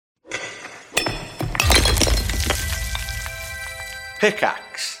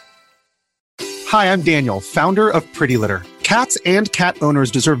Pickaxe. Hi, I'm Daniel, founder of Pretty Litter. Cats and cat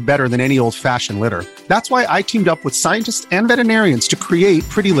owners deserve better than any old-fashioned litter. That's why I teamed up with scientists and veterinarians to create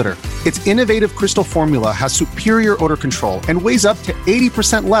Pretty Litter. Its innovative crystal formula has superior odor control and weighs up to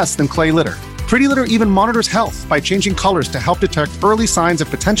 80% less than clay litter. Pretty Litter even monitors health by changing colors to help detect early signs of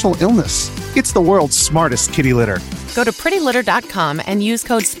potential illness. It's the world's smartest kitty litter. Go to prettylitter.com and use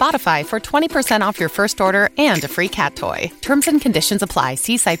code SPOTIFY for 20% off your first order and a free cat toy. Terms and conditions apply.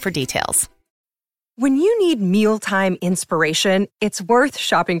 See site for details. When you need mealtime inspiration, it's worth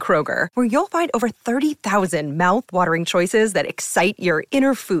shopping Kroger, where you'll find over 30,000 mouth-watering choices that excite your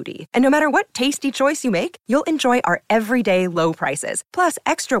inner foodie. And no matter what tasty choice you make, you'll enjoy our everyday low prices, plus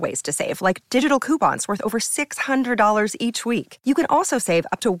extra ways to save, like digital coupons worth over $600 each week. You can also save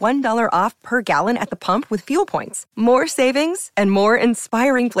up to $1 off per gallon at the pump with fuel points. More savings and more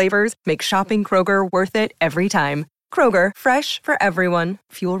inspiring flavors make shopping Kroger worth it every time. Kroger, fresh for everyone.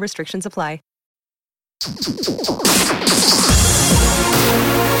 Fuel restrictions apply.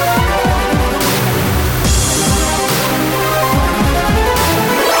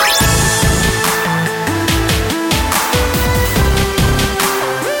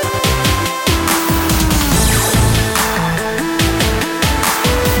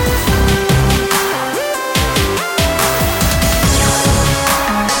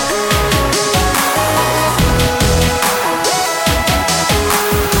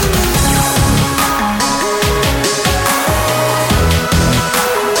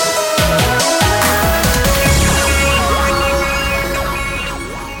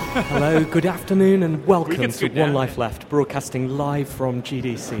 Hello, good afternoon, and welcome to One Life Left, broadcasting live from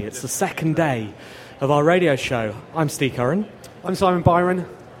GDC. It's the second day of our radio show. I'm Steve Curran. I'm Simon Byron.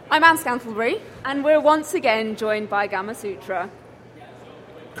 I'm Anne Scantlebury, and we're once again joined by Gamasutra.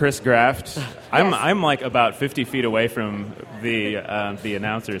 Chris Graft. I'm like about 50 feet away from the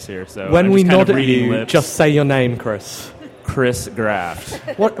announcers here. So when we nod at you, lips. Just say your name, Chris. Chris Graft.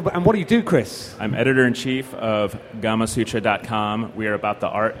 What do you do, Chris? I'm editor-in-chief of Gamasutra.com. We are about the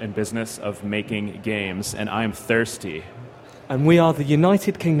art and business of making games, and I'm thirsty. And we are the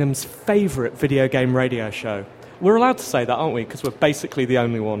United Kingdom's favourite video game radio show. We're allowed to say that, aren't we? Because we're basically the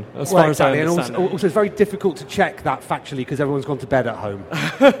only one, as far as I understand. And also, it's very difficult to check that factually because everyone's gone to bed at home.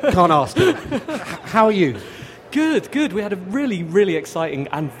 Can't ask them. How are you? Good. We had a really, really exciting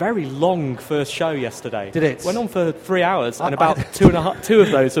and very long first show yesterday. Did it? Went on for 3 hours, and about two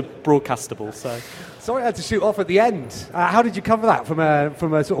of those are broadcastable. So, sorry I had to shoot off at the end. How did you cover that from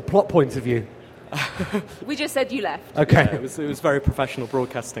a sort of plot point of view? We just said you left. Okay. Yeah, it was very professional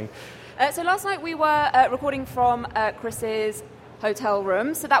broadcasting. So last night we were recording from Chris's hotel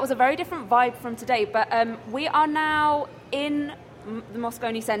room, so that was a very different vibe from today. But we are now in the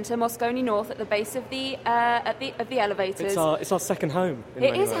Moscone Centre, Moscone North, at the base of the elevators. It's our second home.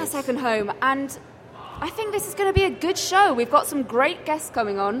 It is our second home, and I think this is going to be a good show. We've got some great guests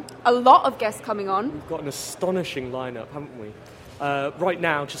coming on, a lot of guests coming on. We've got an astonishing lineup, haven't we? Right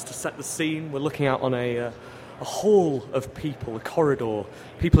now, just to set the scene, we're looking out on a hall of people, a corridor.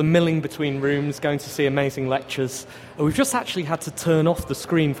 People are milling between rooms, going to see amazing lectures. And we've just actually had to turn off the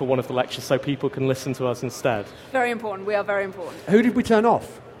screen for one of the lectures so people can listen to us instead. Very important. We are very important. Who did we turn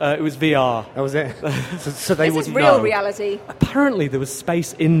off? It was VR. That was it? so they this wouldn't is real know. reality. Apparently there was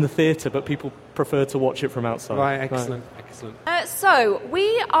space in the theatre, but people prefer to watch it from outside. Right, excellent. So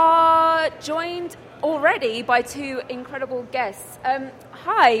we are joined already by two incredible guests.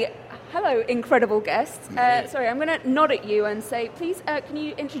 Hello, incredible guests. Sorry, I'm going to nod at you and say, please, can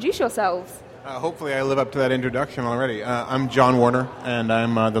you introduce yourselves? Hopefully I live up to that introduction already. I'm John Warner, and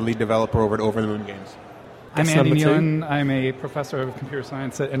I'm the lead developer over at Over the Moon Games. I'm Andy Nealon. I'm a professor of computer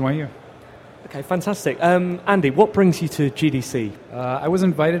science at NYU. Okay, fantastic. Andy, what brings you to GDC? I was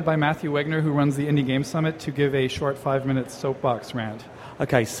invited by Matthew Wegner, who runs the Indie Game Summit, to give a short 5-minute soapbox rant.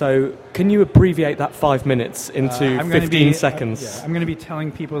 Okay, so can you abbreviate that 5 minutes into 15 seconds? I'm going to be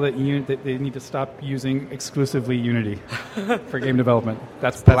telling people that they need to stop using exclusively Unity for game development.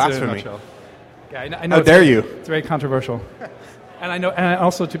 That's blasphemy. It in a nutshell. Yeah, I know. How dare you? It's very controversial. And I know. And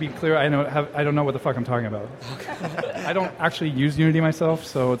also, to be clear, I don't know what the fuck I'm talking about. I don't actually use Unity myself,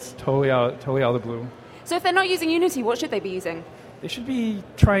 so it's totally out of the blue. So if they're not using Unity, what should they be using? They should be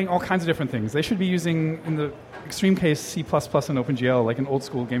trying all kinds of different things. They should be using, in the extreme case, C++ and OpenGL, like an old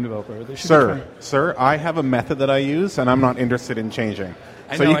school game developer. Sir, I have a method that I use, and I'm not interested in changing.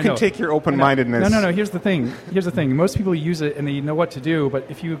 So you can take your open-mindedness. No. Here's the thing. Most people use it and they know what to do, but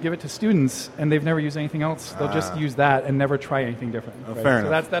if you give it to students and they've never used anything else, they'll just use that and never try anything different. Right? Fair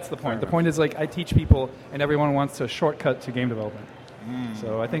enough. That's the point. The point is, like, I teach people, and everyone wants a shortcut to game development.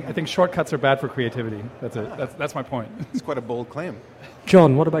 So I think shortcuts are bad for creativity. That's it. That's my point. It's quite a bold claim.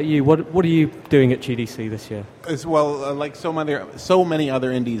 John, what about you? What are you doing at GDC this year? As well, like so many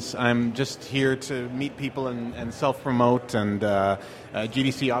other indies, I'm just here to meet people and self-promote, and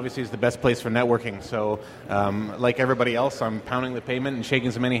GDC obviously is the best place for networking. So like everybody else, I'm pounding the pavement and shaking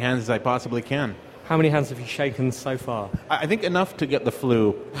as many hands as I possibly can. How many hands have you shaken so far? I think enough to get the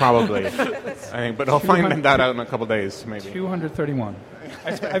flu, probably. I think, but I'll find that out in a couple days, maybe. 231.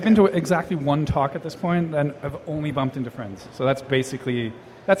 I've been to exactly one talk at this point, and I've only bumped into friends. So that's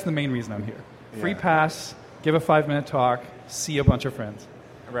the main reason I'm here. Free pass, give a 5-minute talk, see a bunch of friends.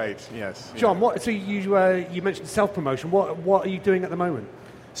 Right, yes. John, so you mentioned self-promotion. What are you doing at the moment?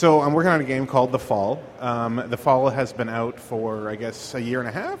 So I'm working on a game called The Fall. The Fall has been out for, I guess, a year and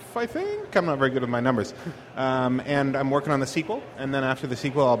a half, I think. I'm not very good with my numbers. And I'm working on the sequel. And then after the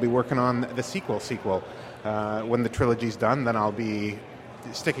sequel, I'll be working on the sequel. When the trilogy's done, then I'll be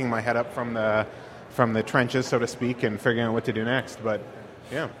sticking my head up from the trenches, so to speak, and figuring out what to do next. But,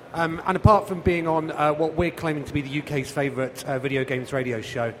 yeah. And apart from being on what we're claiming to be the UK's favourite video games radio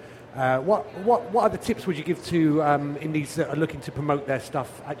show, what other tips would you give to indies that are looking to promote their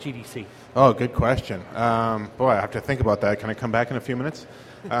stuff at GDC? Oh, good question. Boy, I have to think about that. Can I come back in a few minutes?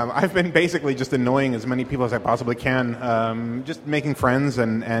 I've been basically just annoying as many people as I possibly can, just making friends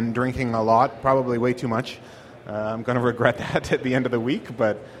and drinking a lot, probably way too much. I'm going to regret that at the end of the week,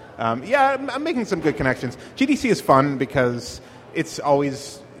 but yeah, I'm making some good connections. GDC is fun because it's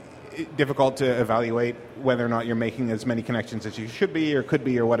always difficult to evaluate whether or not you're making as many connections as you should be or could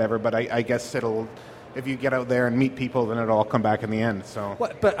be or whatever, but I guess if you get out there and meet people, then it'll all come back in the end. So,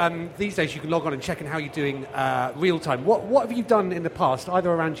 but these days you can log on and check in how you're doing real time. What have you done in the past,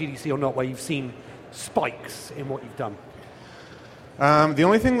 either around GDC or not, where you've seen spikes in what you've done? The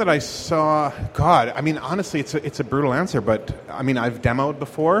only thing that I saw, God, I mean, honestly, it's a brutal answer, but I mean, I've demoed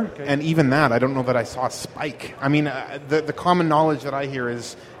before, and even that, I don't know that I saw a spike. I mean, the common knowledge that I hear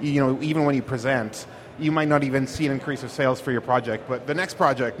is, even when you present, you might not even see an increase of sales for your project, but the next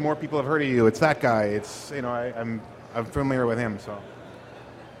project, more people have heard of you. It's that guy. It's I'm familiar with him. So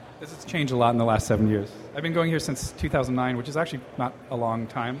this has changed a lot in the last 7 years. I've been going here since 2009, which is actually not a long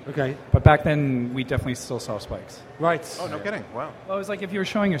time. Okay. But back then, we definitely still saw spikes. Right. Oh, no kidding. Wow. Well, it was like if you were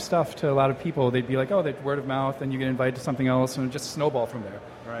showing your stuff to a lot of people, they'd be like, oh, they'd word of mouth, and you get invited to something else, and it just snowball from there.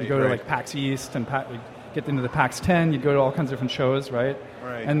 Right. You go to like PAX East and get into the PAX 10. You'd go to all kinds of different shows, right?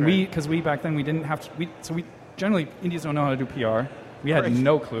 Right. And because we back then we didn't have to. We generally indies don't know how to do PR. We had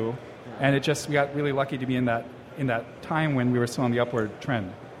no clue, and we got really lucky to be in that time when we were still on the upward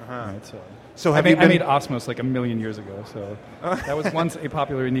trend. Right, so I made Osmos like 1 million years ago, so that was once a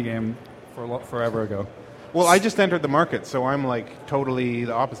popular indie game forever ago. Well, I just entered the market, so I'm like totally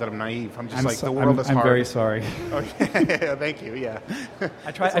the opposite. I'm naive. I'm just the world is hard. I'm very sorry. Oh, yeah, thank you. Yeah.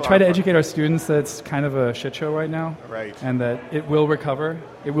 I try to educate our students that it's kind of a shit show right now, right? And that it will recover.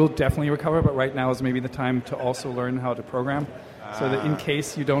 It will definitely recover, but right now is maybe the time to also learn how to program, so that in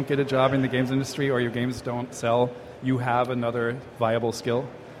case you don't get a job in the games industry or your games don't sell, you have another viable skill.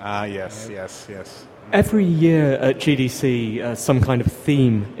 Yes. Every year at GDC, some kind of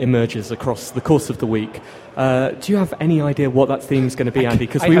theme emerges across the course of the week. Do you have any idea what that theme is going to be, Andy?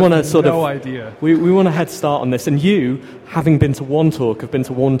 Because we want to no idea. We want a head start on this, and you, having been to one talk, have been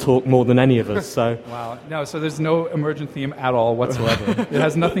to one talk more than any of us. So wow, no. So there's no emergent theme at all whatsoever. It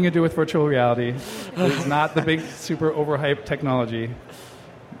has nothing to do with virtual reality. It's not the big, super overhyped technology.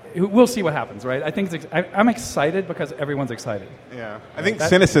 We'll see what happens, right? I think I'm excited because everyone's excited. Yeah, I think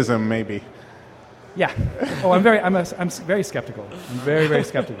cynicism maybe. Yeah. Oh, I'm very skeptical. I'm very, very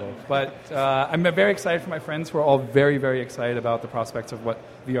skeptical. But I'm very excited for my friends who are all very, very excited about the prospects of what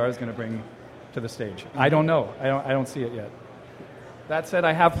VR is going to bring to the stage. I don't know. I don't see it yet. That said,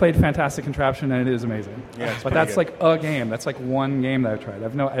 I have played Fantastic Contraption, and it is amazing. Yeah, but that's like a game. That's like one game that I've tried.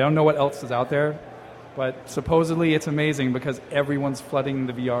 I don't know what else is out there, but supposedly it's amazing because everyone's flooding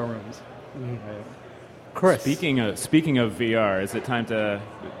the VR rooms. Mm. Right. Chris. Speaking of VR, is it time to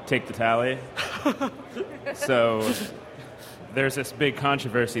take the tally? So there's this big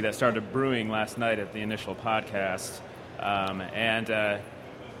controversy that started brewing last night at the initial podcast, and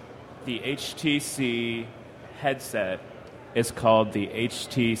the HTC headset is called the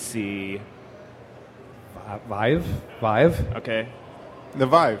HTC Vive. Okay. The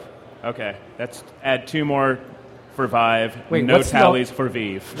Vive. Okay. Let's add 2 more for Vive. Wait, no tallies for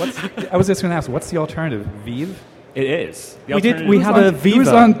Vive. I was just going to ask, what's the alternative? Vive? It is. We had a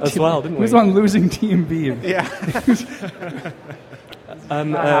Viva as well, didn't we? Who's on losing team Vive? Yeah.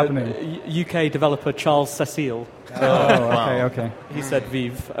 UK developer Charles Cecile. Oh, okay. He said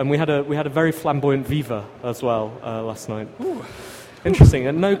Vive, and we had a very flamboyant Viva as well last night. Ooh. Interesting.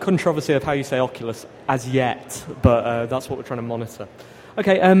 And no controversy of how you say Oculus as yet, but that's what we're trying to monitor.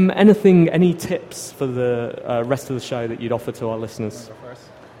 Okay, any tips for the rest of the show that you'd offer to our listeners?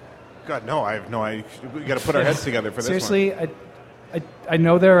 God, no, I have no idea. We've got to put our heads together for this Seriously, I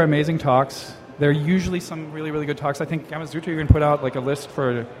know there are amazing talks. There are usually some really, really good talks. I think Yamazutra even put out like a list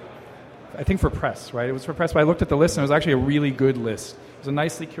for press, right? It was for press, but I looked at the list and it was actually a really good list. It was a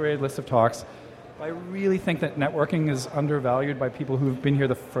nicely curated list of talks. I really think that networking is undervalued by people who've been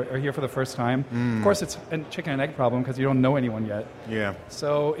here are here for the first time. Of course, it's a chicken and egg problem because you don't know anyone yet. Yeah.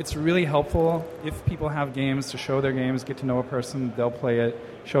 So it's really helpful if people have games to show their games, get to know a person, they'll play it,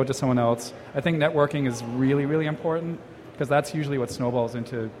 show it to someone else. I think networking is really, really important because that's usually what snowballs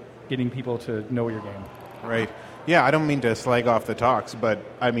into getting people to know your game. Right. Yeah, I don't mean to slag off the talks, but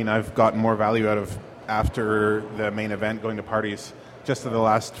I mean I've gotten more value out of after the main event going to parties just in the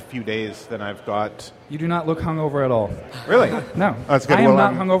last few days than I've got. You do not look hungover at all. Really? No. Oh, that's good. I am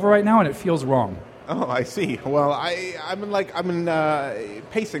not hungover right now, and it feels wrong. Oh, I see. Well, I'm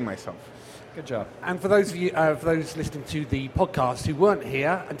pacing myself. Good job. And for those of you, for those listening to the podcast who weren't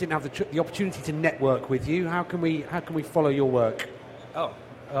here and didn't have the opportunity to network with you, how can we follow your work?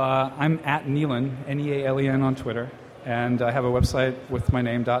 I'm at Nealon, Nealen on Twitter. And I have a website with my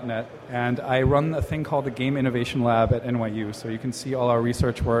name, .net, and I run a thing called the Game Innovation Lab at NYU, so you can see all our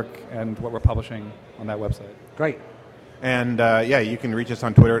research work and what we're publishing on that website. Great. And you can reach us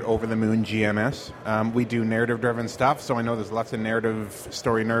on Twitter at OverTheMoonGMS. We do narrative-driven stuff, so I know there's lots of narrative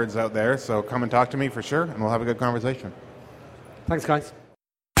story nerds out there, so come and talk to me for sure, and we'll have a good conversation. Thanks, guys.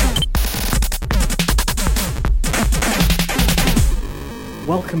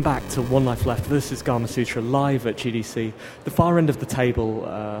 Welcome back to One Life Left. This is Gamasutra live at GDC. The far end of the table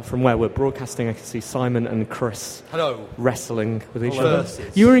from where we're broadcasting, I can see Simon and Chris wrestling with each other.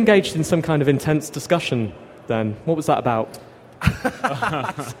 You were engaged in some kind of intense discussion then. What was that about?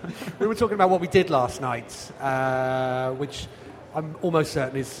 We were talking about what we did last night, which I'm almost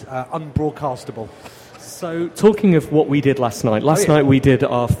certain is unbroadcastable. So, talking of what we did last night night we did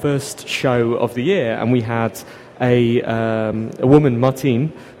our first show of the year, and we had a woman,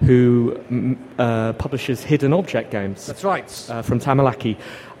 Martine, who publishes hidden object games. That's right. From Tamalaki.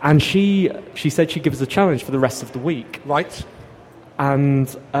 And she said she'd give us a challenge for the rest of the week. Right. And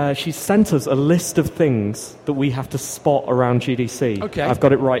she sent us a list of things that we have to spot around GDC. Okay. I've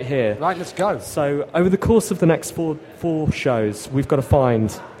got it right here. Right, let's go. So, over the course of the next four shows, we've got to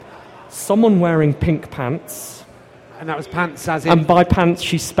find someone wearing pink pants. And that was pants as in... And by pants,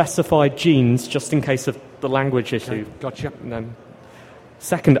 she specified jeans, just in case of the language issue. Okay, gotcha.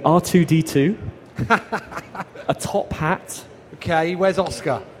 Second, R2-D2. A top hat. Okay, where's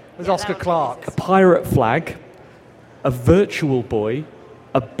Oscar? Where's Oscar Clark? A pirate flag. A virtual boy.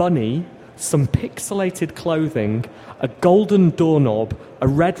 A bunny. Some pixelated clothing. A golden doorknob. A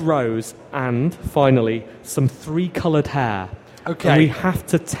red rose. And, finally, some 3-coloured hair. Okay. And we have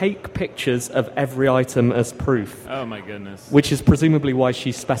to take pictures of every item as proof. Oh, my goodness. Which is presumably why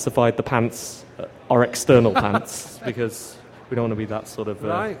she specified the pants are external pants, because we don't want to be that sort of...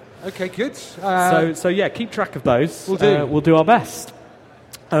 Right. Okay, good. So yeah, keep track of those. We'll do. We'll do our best.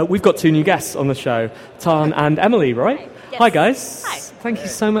 We've got 2 new guests on the show, Tan and Emily, right? Yes. Hi, guys. Hi. Thank you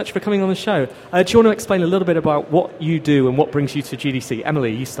so much for coming on the show. Do you want to explain a little bit about what you do and what brings you to GDC?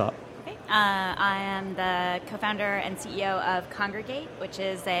 Emily, you start. I am the co-founder and CEO of Kongregate, which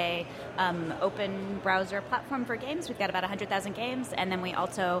is a open browser platform for games. We've got about 100,000 games, and then we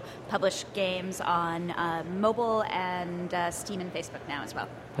also publish games on mobile and Steam and Facebook now as well.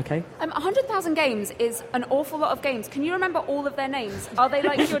 Okay. 100,000 games is an awful lot of games. Can you remember all of their names? Are they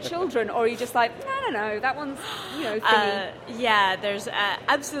like your children, or are you just like, no, that one's, thingy? Yeah, there's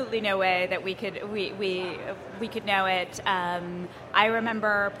absolutely no way that we could know it. I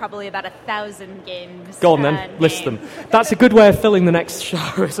remember probably about 1,000 games. Go on then, list them. That's a good way of filling the next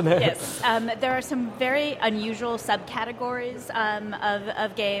show, isn't it? Yes. There are some very unusual subcategories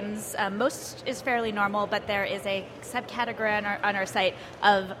of games. Most is fairly normal, but there is a subcategory on our site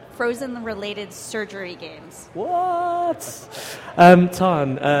of Frozen-related surgery games. What?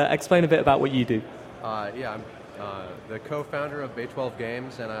 Tan, explain a bit about what you do. I'm the co-founder of Bay 12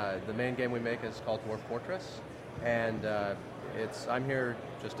 Games, and the main game we make is called Dwarf Fortress. And I'm here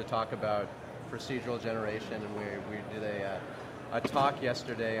just to talk about procedural generation, and we did a talk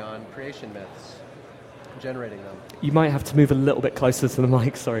yesterday on creation myths, generating them. You might have to move a little bit closer to the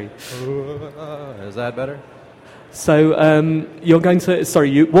mic, sorry. Is that better? So you're going to...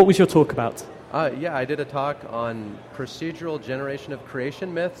 Sorry, what was your talk about? I did a talk on procedural generation of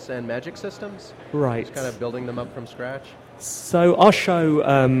creation myths and magic systems. Right. Just kind of building them up from scratch. So our show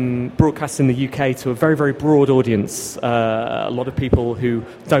broadcasts in the UK to a very, very broad audience, a lot of people who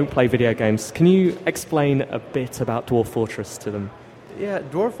don't play video games. Can you explain a bit about Dwarf Fortress to them? Yeah,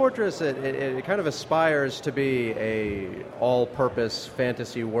 Dwarf Fortress, it kind of aspires to be a all-purpose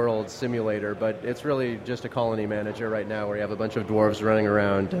fantasy world simulator, but it's really just a colony manager right now where you have a bunch of dwarves running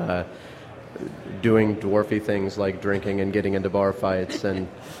around doing dwarfy things like drinking and getting into bar fights and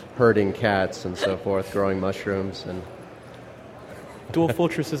herding cats and so forth, growing mushrooms. And Dwarf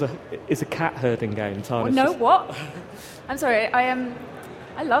Fortress is a cat herding game, Tana. No, what? I'm sorry,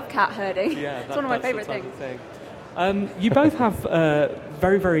 I love cat herding. Yeah, it's one of my favourite things. You both have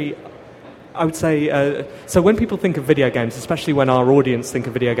very, very, I would say, so when people think of video games, especially when our audience think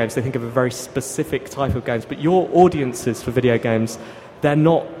of video games, they think of a very specific type of games. But your audiences for video games, they're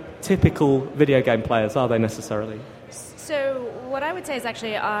not typical video game players, are they necessarily? So what I would say is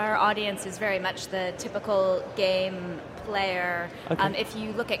actually our audience is very much the typical game player. Okay. If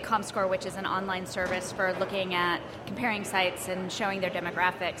you look at ComScore, which is an online service for looking at comparing sites and showing their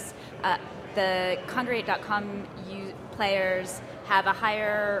demographics, the Congregate.com players have a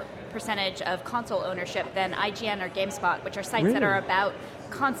higher percentage of console ownership than IGN or GameSpot, which are sites that are about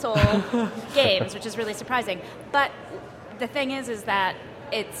console games, which is really surprising. But the thing is that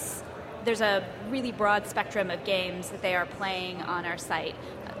there's a really broad spectrum of games that they are playing on our site.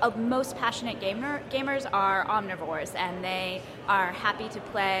 Most passionate gamers are omnivores, and they are happy to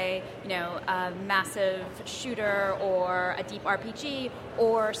play, a massive shooter or a deep RPG,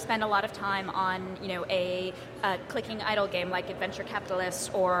 or spend a lot of time on, a clicking idle game like Adventure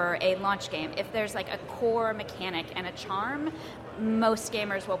Capitalist or a launch game. If there's like a core mechanic and a charm, most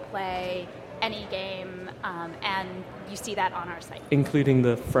gamers will play any game, and you see that on our site. Including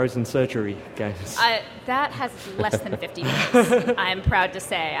the Frozen Surgery games. That has less than 50 minutes, I'm proud to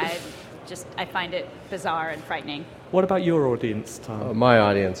say. I find it bizarre and frightening. What about your audience, Tom? My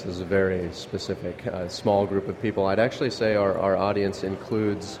audience is a very specific, small group of people. I'd actually say our audience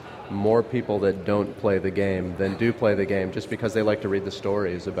includes more people that don't play the game than do play the game, just because they like to read the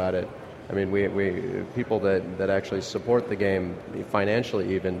stories about it. I mean, we people that actually support the game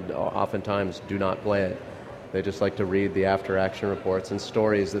financially even oftentimes do not play it. They just like to read the after-action reports and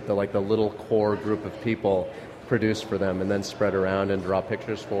stories that the little core group of people produce for them and then spread around and draw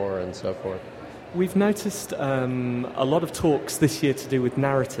pictures for and so forth. We've noticed a lot of talks this year to do with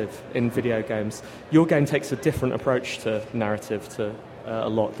narrative in video games. Your game takes a different approach to narrative to a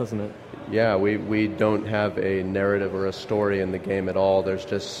lot, doesn't it? Yeah, we don't have a narrative or a story in the game at all. There's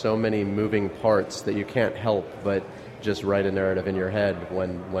just so many moving parts that you can't help but just write a narrative in your head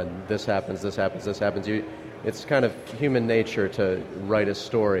when this happens, this happens, this happens. It's kind of human nature to write a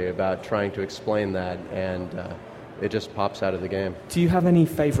story about trying to explain that, and it just pops out of the game. Do you have any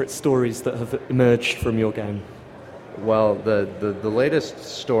favorite stories that have emerged from your game? Well, the latest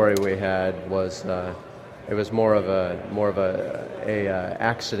story we had was it was more of a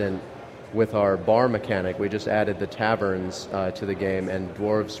accident with our bar mechanic. We just added the taverns to the game, and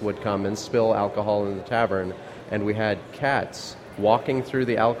dwarves would come and spill alcohol in the tavern, and we had cats walking through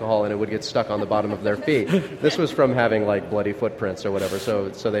the alcohol, and it would get stuck on the bottom of their feet. This was from having bloody footprints or whatever. So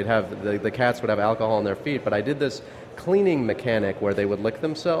they'd have the cats would have alcohol on their feet. But I did this cleaning mechanic where they would lick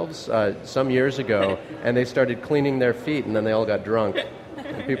themselves some years ago, and they started cleaning their feet, and then they all got drunk.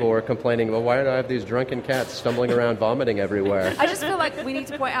 And people were complaining, well, why do I have these drunken cats stumbling around vomiting everywhere? I just feel like we need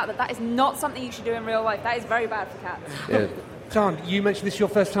to point out that is not something you should do in real life. That is very bad for cats. Yeah. Tan, you mentioned this is your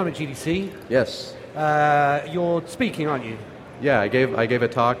first time at GDC. Yes. You're speaking, aren't you? Yeah, I gave a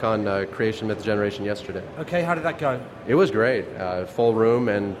talk on Creation Myth Generation yesterday. Okay, how did that go? It was great. Full room,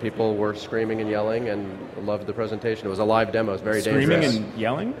 and people were screaming and yelling and loved the presentation. It was a live demo. It was very dangerous. Screaming and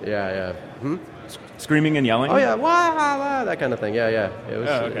yelling? Yeah. Screaming and yelling? Oh, yeah, wah, that kind of thing. Yeah. It was,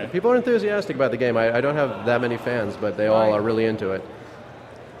 okay. People are enthusiastic about the game. I don't have that many fans, but they all are really into it.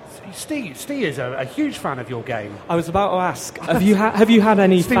 Steve is a huge fan of your game. I was about to ask, have you had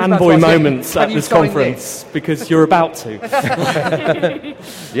any Steve's fanboy moments at this conference? Because you're about to.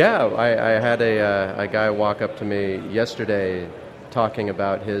 Yeah, I had a guy walk up to me yesterday talking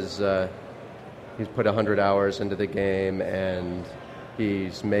about he's put 100 hours into the game, and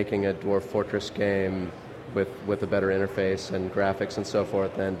he's making a Dwarf Fortress game with a better interface and graphics and so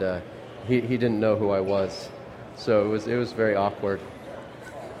forth, and he didn't know who I was. So it was very awkward.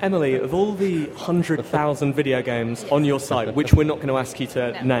 Emily, of all the 100,000 video games on your site, which we're not going to ask you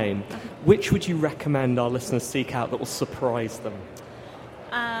to name, which would you recommend our listeners seek out that will surprise them?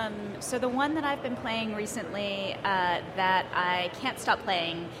 So the one that I've been playing recently that I can't stop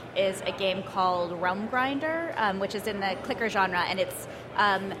playing is a game called Realm Grinder, which is in the clicker genre, and it's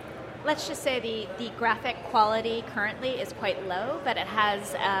let's just say the graphic quality currently is quite low, but it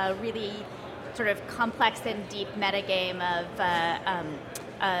has a really sort of complex and deep metagame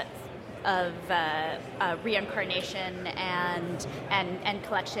of reincarnation and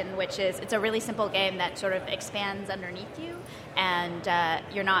collection, which is, it's a really simple game that sort of expands underneath you, and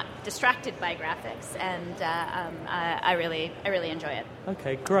you're not distracted by graphics, and I really enjoy it.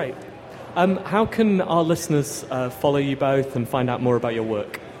 Okay, great. How can our listeners follow you both and find out more about your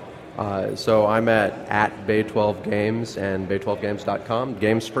work? So I'm at Bay12 Games and bay12games.com.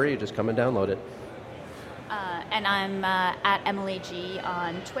 Game's free, just come and download it. And I'm at Emily G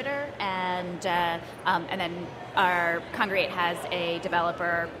on Twitter, and then our Congregate has a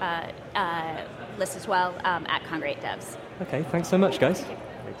developer list as well at Congregate Devs. Okay, thanks so much, guys.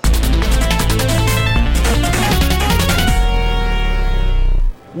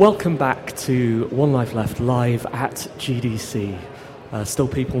 Welcome back to One Life Left live at GDC. Still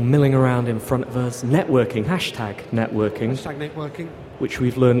people milling around in front of us. Networking, hashtag networking. Hashtag networking. Which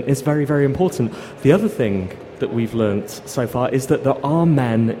we've learned is very, very important. The other thing that we've learnt so far is that there are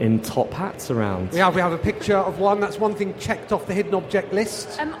men in top hats around. We have a picture of one. That's one thing checked off the hidden object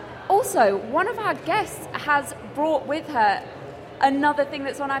list. Also, one of our guests has brought with her another thing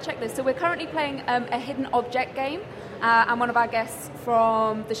that's on our checklist. So we're currently playing a hidden object game, and one of our guests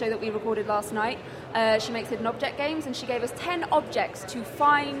from the show that we recorded last night, she makes hidden object games, and she gave us 10 objects to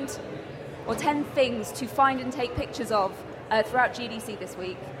find, or 10 things to find and take pictures of throughout GDC this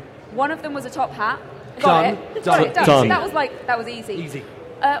week. One of them was a top hat. Done. That was easy. Easy.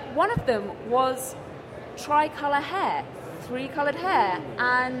 One of them was tricolour hair, 3-coloured hair,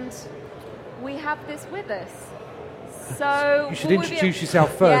 and we have this with us. So you should introduce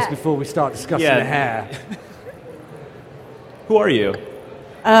yourself first before we start discussing the hair. Who are you?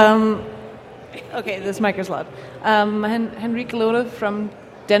 Okay, this mic is loud. Henrike Lode from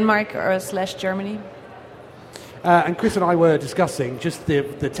Denmark / Germany. And Chris and I were discussing just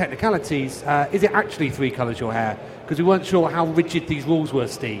the technicalities. Is it actually 3 colours, your hair? Because we weren't sure how rigid these rules were,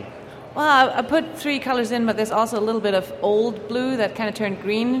 Steve. Well, I put 3 colours in, but there's also a little bit of old blue that kind of turned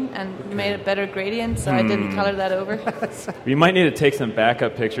green and made a better gradient, so I didn't colour that over. We might need to take some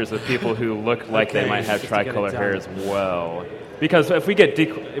backup pictures of people who look like they might have tricolor hair as well. Because if we get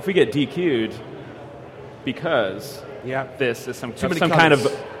DQ'd, because this is some kind of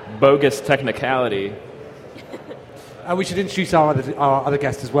bogus technicality. We should introduce our other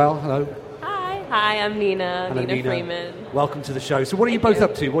guest as well. Hello. Hi, I'm Nina. Hello, Nina Freeman. Welcome to the show. So what are you both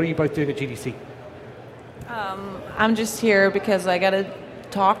up to? What are you both doing at GDC? I'm just here because I got to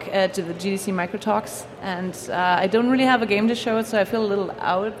talk to the GDC Micro Talks, and I don't really have a game to show it, so I feel a little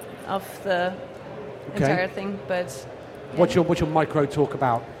out of the entire thing. But what's your micro talk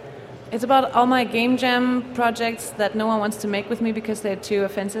about? It's about all my game jam projects that no one wants to make with me because they're too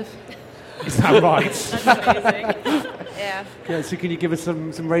offensive. Is that right? That's amazing. Yeah. So can you give us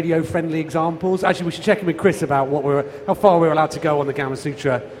some radio-friendly examples? Actually, we should check in with Chris about how far we're allowed to go on the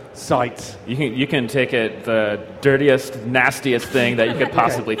Gamasutra site. You can take it the dirtiest, nastiest thing that you could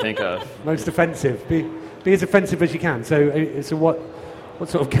possibly think of. Most offensive. Be as offensive as you can. So what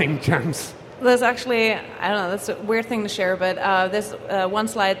sort of game jams? There's actually, I don't know, that's a weird thing to share, but there's one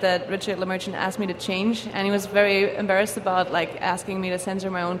slide that Richard LeMerchant asked me to change, and he was very embarrassed about asking me to censor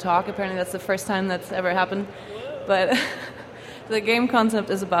my own talk. Apparently that's the first time that's ever happened. But the game concept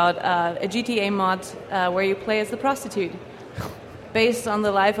is about a GTA mod where you play as the prostitute, based on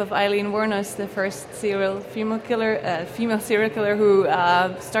the life of Eileen Wuornos, the first female serial killer who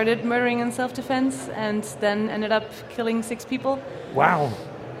started murdering in self-defense and then ended up killing 6 people. Wow.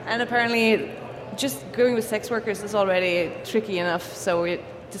 And apparently just going with sex workers is already tricky enough, so we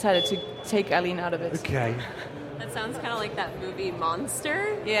decided to take Eileen out of it. Okay. That sounds kind of like that movie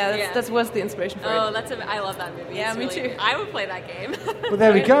Monster. Yeah, that was the inspiration for it. I love that movie. Yeah, me too. I would play that game. Well,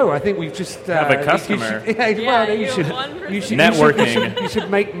 there we go. I think we've just have a customer. You should networking. You should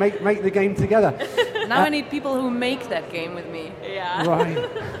make the game together. Now I need people who make that game with me. Yeah. Right.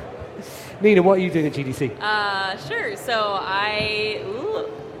 Nina, what are you doing at GDC? Sure. So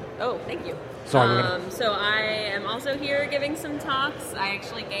thank you. Sorry. So I am also here giving some talks. I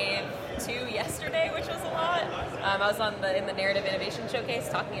actually gave 2 yesterday, which was a lot. I was in the Narrative Innovation Showcase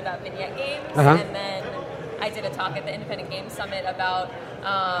talking about vignette games, and then I did a talk at the Independent Games Summit about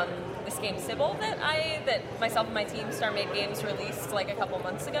this game Sybil that myself and my team, Star Made Games, released a couple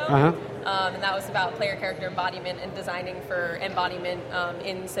months ago, and that was about player character embodiment and designing for embodiment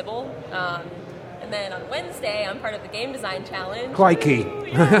in Sybil. And And then on Wednesday, I'm part of the Game Design Challenge. Crikey.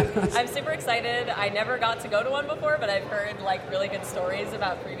 Yeah. I'm super excited. I never got to go to one before, but I've heard like really good stories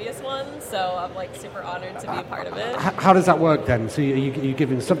about previous ones, so I'm like super honored to be a part of it. How does that work then? So are you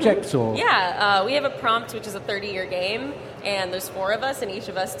given subjects or? Yeah, we have a prompt, which is a 30-year game, and there's 4 of us, and each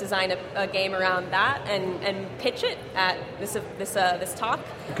of us design a game around that and pitch it at this talk.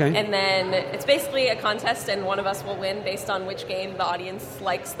 Okay. And then it's basically a contest, and one of us will win based on which game the audience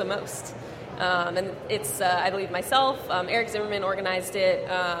likes the most. And it's, I believe, myself, Eric Zimmerman organized it,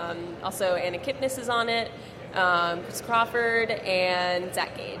 also Anna Kipnis is on it, Chris Crawford, and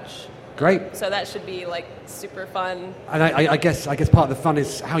Zach Gage. Great. So that should be like super fun. And I guess part of the fun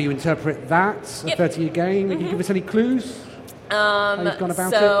is how you interpret that, a 30-year game. Can you give us any clues? How you've gone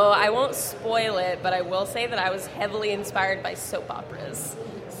about it? I won't spoil it, but I will say that I was heavily inspired by soap operas.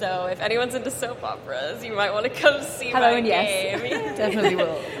 So if anyone's into soap operas, you might want to come see my game. Yes. Definitely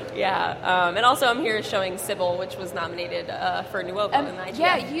will. Yeah, and also I'm here showing Sybil, which was nominated for Nuovo in the IGF.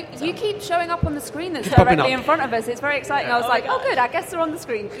 Yeah, you keep showing up on the screen that's directly in front of us. It's very exciting. I was like, oh good, I guess they're on the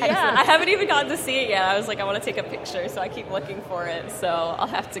screen. Yeah, I haven't even gotten to see it yet. I was like, I want to take a picture, so I keep looking for it. So I'll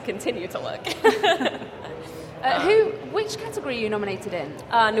have to continue to look. Which category are you nominated in?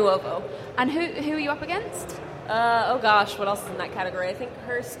 Nuovo. And who are you up against? Oh gosh, what else is in that category? I think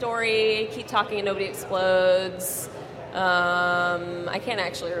Her Story, Keep Talking and Nobody Explodes. I can't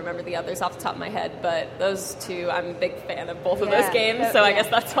actually remember the others off the top of my head, but those 2, I'm a big fan of both of those games, so I guess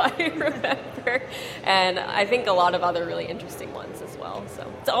that's why I remember. And I think a lot of other really interesting ones as well. So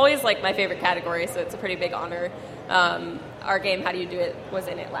it's always like my favorite category, so it's a pretty big honor. Our game, How Do You Do It, was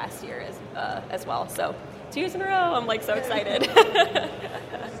in it last year as well. So 2 years in a row, I'm like so excited.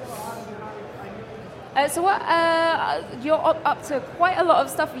 You're up to quite a lot of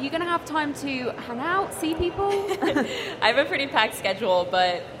stuff. Are you going to have time to hang out, see people? I have a pretty packed schedule,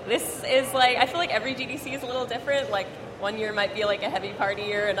 but this is like, I feel like every GDC is a little different. Like one year might be like a heavy party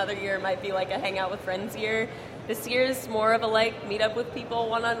year, another year might be like a hang out with friends year. This year's more of a like meet up with people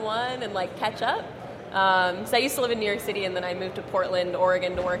one-on-one and like catch up. So I used to live in New York City, and then I moved to Portland,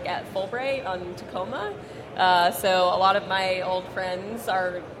 Oregon to work at Fulbright on Tacoma. So a lot of my old friends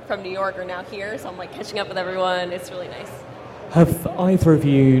are from New York are now here, so I'm like catching up with everyone. It's really nice. Have either of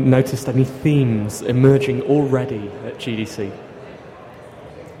you noticed any themes emerging already at GDC?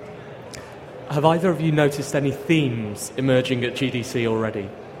 Have either of you noticed any themes emerging at GDC already?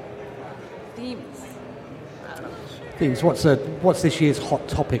 Themes. What's this year's hot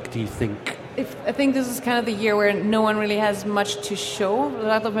topic, do you think? I think this is kind of the year where no one really has much to show. A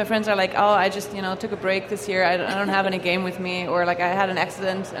lot of my friends are like, oh, I just took a break this year. I don't have any game with me, or like I had an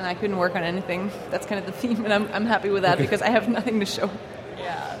accident and I couldn't work on anything. That's kind of the theme, and I'm happy with that because I have nothing to show.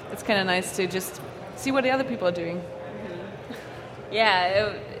 Yeah, it's kind of nice to just see what the other people are doing. Mm-hmm.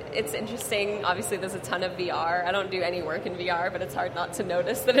 Yeah, it's interesting. Obviously, there's a ton of VR. I don't do any work in VR, but it's hard not to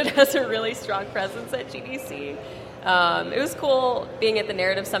notice that it has a really strong presence at GDC. It was cool being at the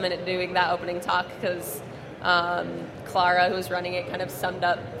Narrative Summit and doing that opening talk because Clara, who was running it, kind of summed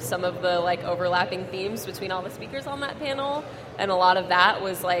up some of the like overlapping themes between all the speakers on that panel, and a lot of that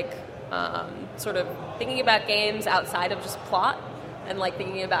was like sort of thinking about games outside of just plot and like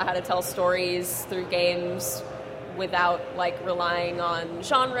thinking about how to tell stories through games without like relying on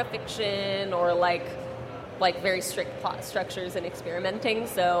genre fiction or like very strict plot structures and experimenting.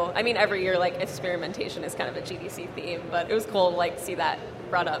 So, I mean, every year, like, experimentation is kind of a GDC theme, but it was cool to, like, see that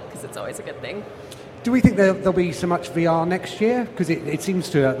brought up because it's always a good thing. Do we think there'll be so much VR next year? Because it seems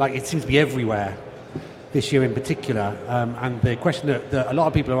to be everywhere this year in particular. And the question that a lot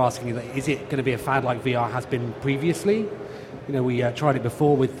of people are asking is it going to be a fad like VR has been previously? We tried it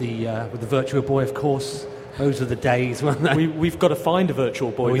before with the Virtual Boy, of course. Those are the days when we've got to find a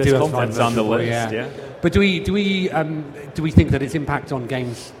Virtual Boy. We do have to find on the list. Yeah. But do we think that its impact on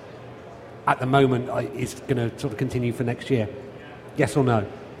games at the moment is going to sort of continue for next year? Yes or no?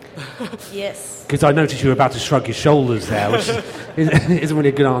 Yes. Because I noticed you were about to shrug your shoulders there, which isn't really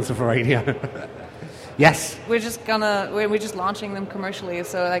a good answer for radio. Yes. We're just launching them commercially,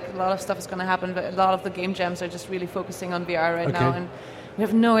 so like a lot of stuff is going to happen. But a lot of the game jams are just really focusing on VR right now, and we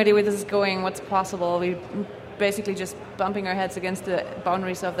have no idea where this is going, what's possible. We're basically just bumping our heads against the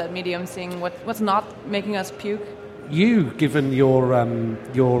boundaries of that medium, seeing what's not making us puke. You, given your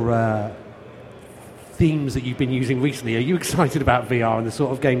themes that you've been using recently, are you excited about VR and the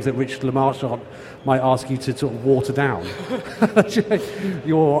sort of games that Richard LeMarchand might ask you to sort of water down?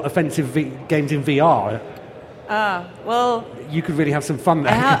 Your offensive games in VR. Well, you could really have some fun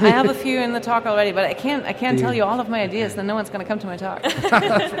there. I have a few in the talk already, but I can't tell you all of my ideas, then no one's going to come to my talk.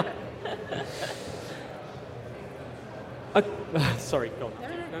 Sorry, go on.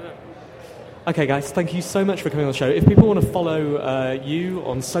 Okay, guys, thank you so much for coming on the show. If people want to follow you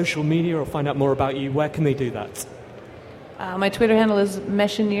on social media or find out more about you, where can they do that? My Twitter handle is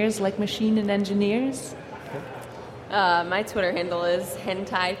Machineers, like machine and engineers. My Twitter handle is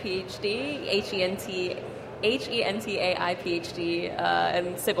HentaiPhD, Hentai PhD,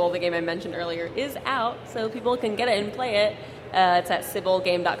 and Sybil, the game I mentioned earlier, is out, so people can get it and play it. It's at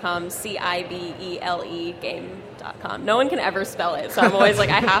CiBELGame.com, CIBELE game.com. No one can ever spell it, so I'm always like,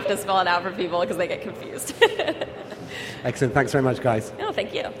 I have to spell it out for people because they get confused. Excellent. Thanks very much, guys. No,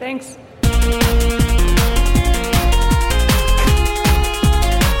 thank you. Thanks.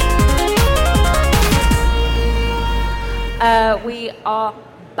 We are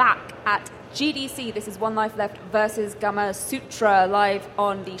back at GDC. This is One Life Left versus Gama Sutra, live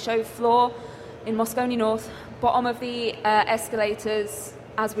on the show floor in Moscone North, bottom of the escalators,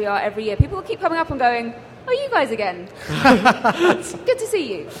 as we are every year. People keep coming up and going, "Oh, you guys again." It's good to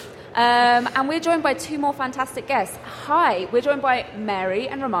see you. And we're joined by two more fantastic guests. Hi, we're joined by Mary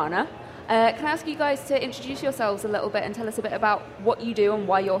and Romana. Can I ask you guys to introduce yourselves a little bit and tell us a bit about what you do and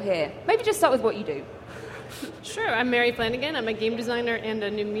why you're here? Maybe just start with what you do. Sure, I'm Mary Flanagan. I'm a game designer and a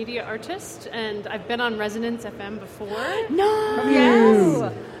new media artist, and I've been on Resonance FM before. No!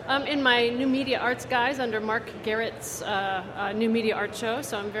 Yes! In my new media arts guise under Mark Garrett's new media art show,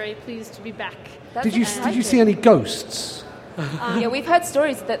 so I'm very pleased to be back. Did you see any ghosts? Yeah, we've heard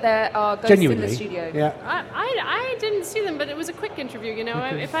stories that there are ghosts Genuinely? in the studio. Yeah. I didn't see them, but it was a quick interview, you know.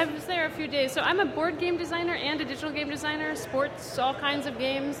 Okay. If I was there a few days. So I'm a board game designer and a digital game designer, sports, all kinds of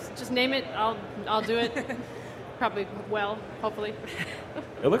games. Just name it, I'll do it. Probably well, hopefully.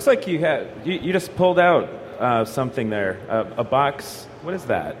 It looks like you just pulled out something there, a box. What is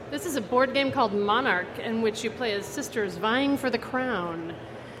that? This is a board game called Monarch, in which you play as sisters vying for the crown.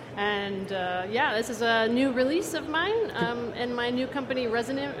 And this is a new release of mine and my new company,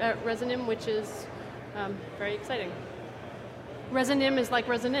 Resonym, which is very exciting. Resonym is like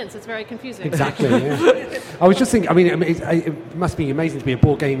resonance. It's very confusing. Exactly, yeah. I was just thinking, it must be amazing to be a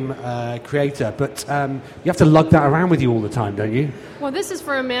board game creator, but you have to lug that around with you all the time, don't you? Well, this is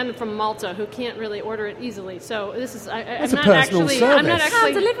for a man from Malta who can't really order it easily. So this is, That's a personal service. I'm not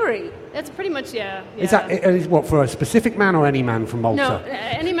actually... delivery. It's pretty much, yeah. Is that what, for a specific man or any man from Malta? No,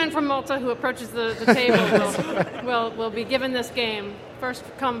 any man from Malta who approaches the table will be given this game. First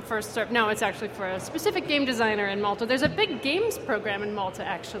come, first serve. No, it's actually for a specific game designer in Malta. There's a big games program in Malta,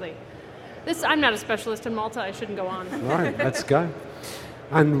 actually. I'm not a specialist in Malta. I shouldn't go on. Right, let's go.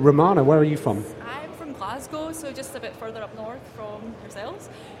 And Romana, where are you from? I'm from Glasgow, so just a bit further up north from yourselves.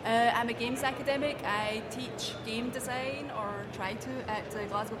 I'm a games academic. I teach game design, or try to, at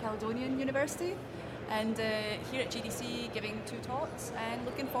Glasgow Caledonian University. And here at GDC, giving 2 talks and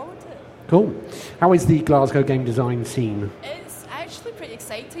looking forward to it. Cool. How is the Glasgow game design scene? It's actually pretty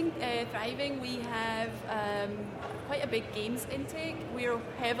exciting, thriving. We have quite a big games intake. We're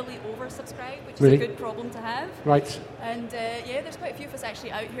heavily oversubscribed, which is a good problem to have. Right. And there's quite a few of us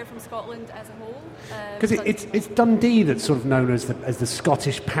actually out here from Scotland as a whole. Because it's Dundee that's sort of known as the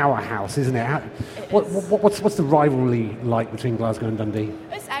Scottish powerhouse, isn't it? What's the rivalry like between Glasgow and Dundee?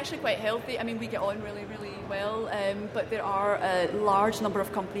 It's actually quite healthy. I mean, we get on really, really well, but there are a large number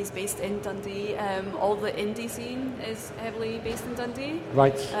of companies based in Dundee. All the indie scene is heavily based in Dundee.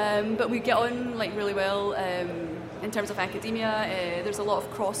 Right. But we get on really well. In terms of academia, there's a lot of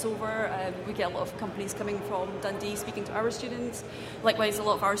crossover. We get a lot of companies coming from Dundee speaking to our students. Likewise, a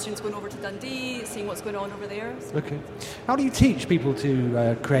lot of our students going over to Dundee, seeing what's going on over there. Okay. How do you teach people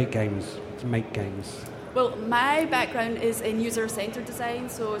to create games, to make games? Well, my background is in user-centered design,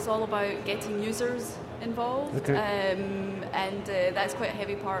 so it's all about getting users involved. Okay. And that's quite a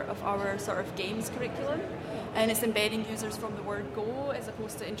heavy part of our sort of games curriculum. And it's embedding users from the word go as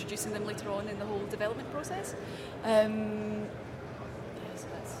opposed to introducing them later on in the whole development process.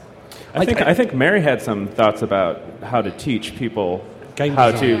 I think Mary had some thoughts about how to teach people game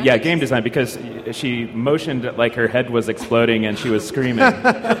design, because she motioned like her head was exploding and she was screaming.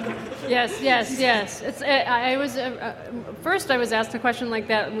 Yes. First I was asked a question like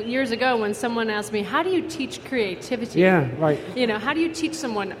that years ago when someone asked me, how do you teach creativity? Yeah, right. You know, how do you teach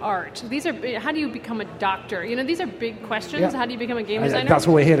someone art? How do you become a doctor? You know, these are big questions. Yeah. How do you become a game designer? That's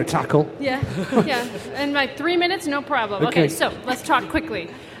what we're here to tackle. Yeah. In like 3 minutes, no problem. Okay, so let's talk quickly.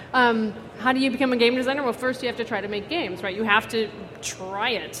 How do you become a game designer? Well, first you have to try to make games, right? You have to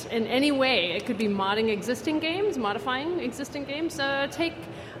try it in any way. It could be modifying existing games. Take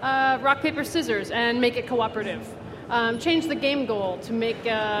rock, paper, scissors and make it cooperative. change the game goal to make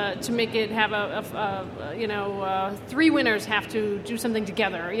it have 3 winners have to do something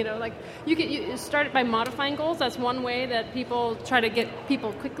together. You start it by modifying goals. That's one way that people try to get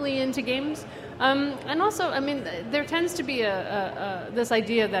people quickly into games. And also, there tends to be this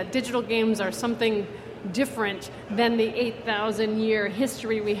idea that digital games are something different than the 8,000-year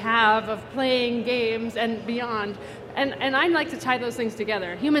history we have of playing games and beyond. And I like to tie those things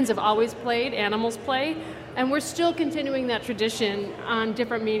together. Humans have always played, animals play, and we're still continuing that tradition on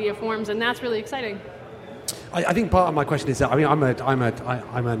different media forms, and that's really exciting. I think part of my question is that I'm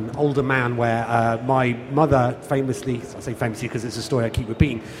an older man where my mother famously, I say famously because it's a story I keep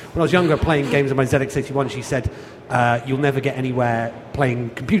repeating. When I was younger, playing games on my ZX81, she said, "You'll never get anywhere playing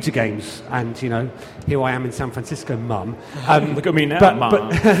computer games." And here I am in San Francisco, Mum. Look at me now, Mum.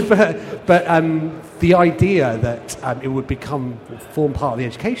 But the idea that it would form part of the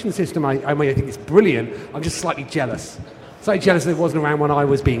education system, I think it's brilliant. I'm just slightly jealous. Slightly jealous that it wasn't around when I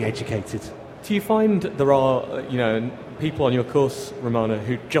was being educated. Do you find there are, people on your course, Ramona,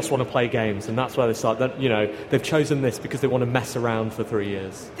 who just want to play games, and that's where they start? That they've chosen this because they want to mess around for 3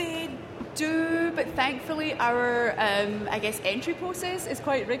 years. They do, but thankfully our, entry process is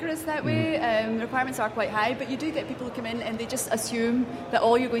quite rigorous that way. The requirements are quite high, but you do get people who come in and they just assume that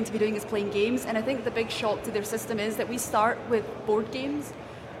all you're going to be doing is playing games. And I think the big shock to their system is that we start with board games.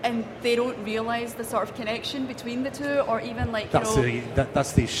 And they don't realise the sort of connection between the two, or even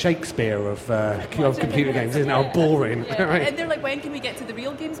that's the Shakespeare of computer games, isn't it? How boring. Yeah. Right. And they're like, when can we get to the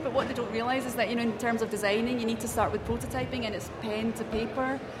real games? But what they don't realise is that in terms of designing, you need to start with prototyping, and it's pen to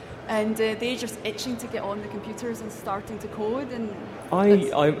paper, and they're just itching to get on the computers and starting to code. And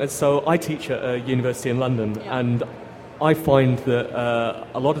I teach at a university in London, and I find that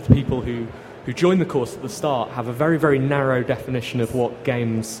a lot of the people who join the course at the start have a very, very narrow definition of what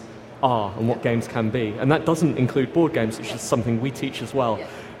games are and what games can be. And that doesn't include board games, which is something we teach as well.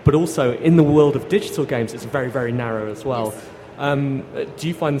 But also, in the world of digital games, it's very, very narrow as well. Yes. Do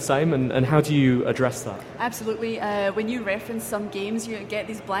you find the same, and how do you address that? Absolutely. When you reference some games, you get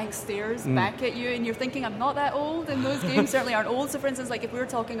these blank stares back at you, and you're thinking, I'm not that old, and those games certainly aren't old. So, for instance, if we were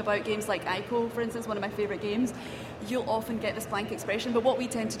talking about games like Ico, for instance, one of my favourite games, you'll often get this blank expression. But what we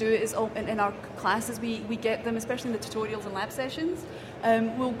tend to do is, in our classes, we get them, especially in the tutorials and lab sessions,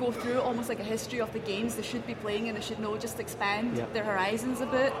 we'll go through almost like a history of the games they should be playing and they should know, just to expand their horizons a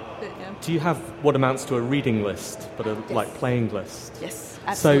bit. But, Do you have what amounts to a reading list, but playing list? Yes,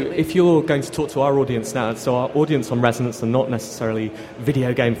 absolutely. So if you're going to talk to our audience now, so our audience on Resonance are not necessarily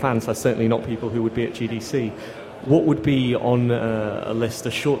video game fans, so certainly not people who would be at GDC, what would be on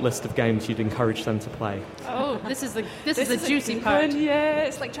a short list of games you'd encourage them to play? Oh, this is the juicy part. Yeah,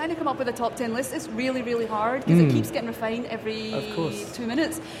 it's like trying to come up with a top 10 list is really, really hard because it keeps getting refined every 2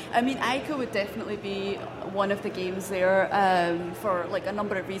 minutes. Ico would definitely be one of the games there for a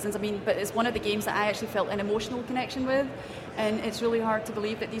number of reasons. But it's one of the games that I actually felt an emotional connection with, and it's really hard to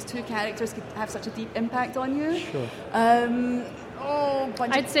believe that these two characters could have such a deep impact on you. Sure.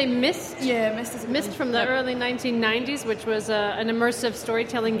 I'd say Myst. Yeah, Myst is Myst from the early 1990s, which was an immersive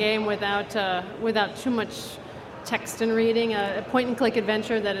storytelling game without too much text and reading, a point-and-click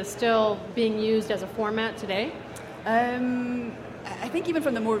adventure that is still being used as a format today. I think even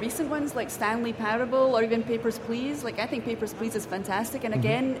from the more recent ones, like Stanley Parable or even Papers, Please, I think Papers, Please is fantastic. And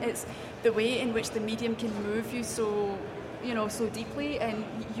again, it's the way in which the medium can move you so deeply, and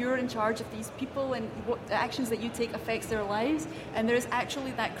you're in charge of these people, and what the actions that you take affects their lives. And there is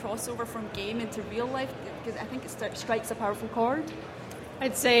actually that crossover from game into real life, because I think it strikes a powerful chord.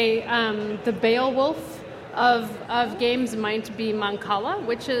 I'd say the Beowulf of games might be Mancala,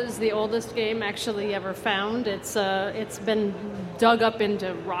 which is the oldest game actually ever found. It's been dug up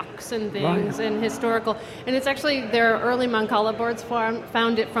into rocks and things and historical, and it's actually their early Mancala boards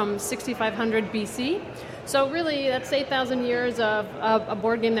found it from 6500 BC. So really, that's 8,000 years of a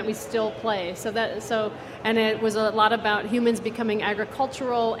board game that we still play. And it was a lot about humans becoming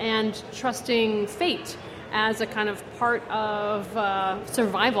agricultural and trusting fate as a kind of part of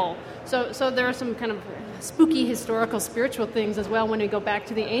survival. So there are some kind of spooky historical spiritual things as well when we go back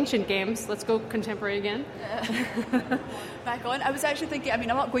to the ancient games. Let's go contemporary again. Back on. I was actually thinking, I'm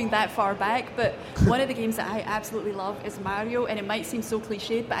not going that far back, but one of the games that I absolutely love is Mario, and it might seem so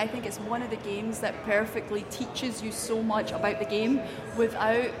cliched, but I think it's one of the games that perfectly teaches you so much about the game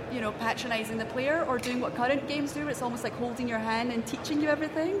without, patronising the player or doing what current games do. It's almost like holding your hand and teaching you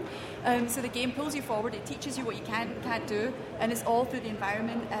everything. So the game pulls you forward, it teaches you what you can and can't do, and it's all through the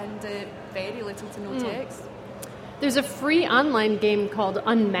environment and very little to no text. There's a free online game called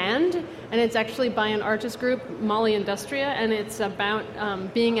Unmanned, and it's actually by an artist group, Mali Industria, and it's about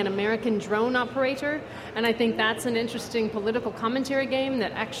being an American drone operator. And I think that's an interesting political commentary game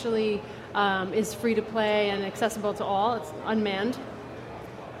that actually is free to play and accessible to all. It's Unmanned.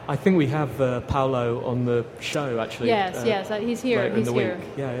 I think we have Paolo on the show, actually. Yes, he's here. He's here.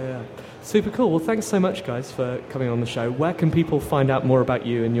 Yeah. Super cool. Well, thanks so much, guys, for coming on the show. Where can people find out more about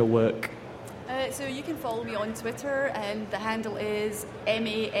you and your work? So you can follow me on Twitter, and the handle is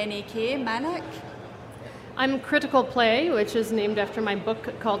MANAK. I'm Critical Play, which is named after my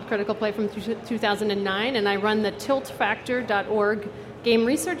book called Critical Play from 2009, and I run the tiltfactor.org game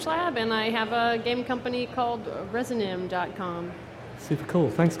research lab, and I have a game company called Resonim.com. Super cool.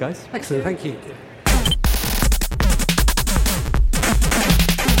 Thanks, guys. Excellent. Thank you.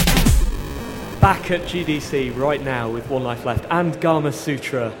 Back at GDC right now with One Life Left and Gama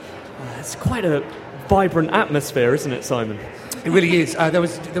Sutra. It's quite a vibrant atmosphere, isn't it, Simon? It really is. There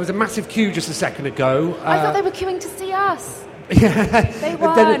was a massive queue just a second ago. I thought they were queuing to see us. Yeah, they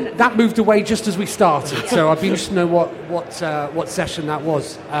won. Then that moved away just as we started. So I'd be interested to know what session that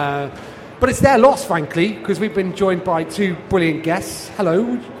was. But it's their loss, frankly, because we've been joined by two brilliant guests.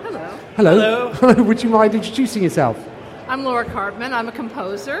 Hello. Hello. Would you mind introducing yourself? I'm Laura Carbman. I'm a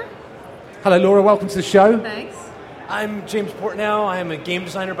composer. Hello, Laura. Welcome to the show. Thanks. I'm James Portnow. I'm a game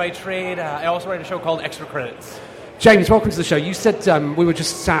designer by trade. I also write a show called Extra Credits. James, welcome to the show. You said we were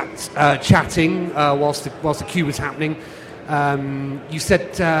just sat chatting whilst the queue was happening. You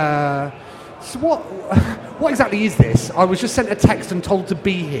said, so what exactly is this? I was just sent a text and told to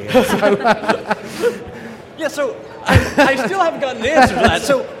be here. So, yeah, so I still haven't gotten an answer to that.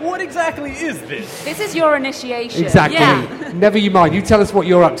 So what exactly is this? This is your initiation. Exactly. Yeah. Never you mind. You tell us what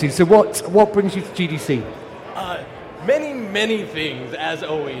you're up to. So what brings you to GDC? Many things, as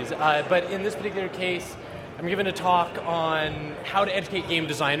always. But in this particular case, I'm giving a talk on how to educate game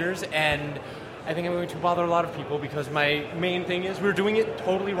designers, and I think I'm going to bother a lot of people because my main thing is we're doing it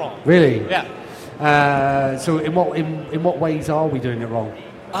totally wrong. Really? Yeah. So in what ways are we doing it wrong?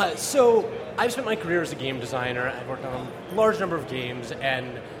 So I've spent my career as a game designer. I've worked on a large number of games,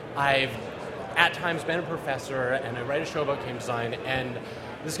 and I've at times been a professor, and I write a show about game design, and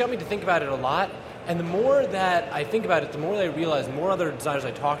this got me to think about it a lot. And the more that I think about it, the more that I realize, the more other designers I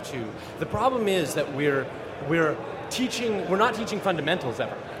talk to, the problem is that we're not teaching fundamentals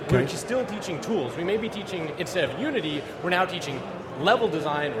ever. Okay. We're still teaching tools. We may be teaching, instead of Unity, we're now teaching level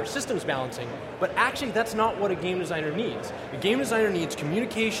design or systems balancing, but actually that's not what a game designer needs. A game designer needs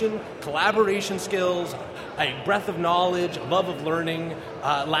communication, collaboration skills, a breadth of knowledge, love of learning,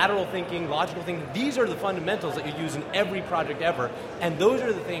 lateral thinking, logical thinking. These are the fundamentals that you use in every project ever, and those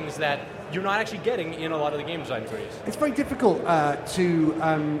are the things that you're not actually getting in a lot of the game design degrees. It's very difficult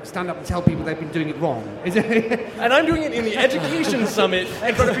to stand up and tell people they've been doing it wrong, is it? And I'm doing it in the Education Summit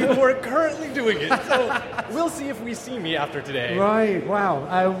in front of people who are currently doing it. So we'll see if we see me after today. Right,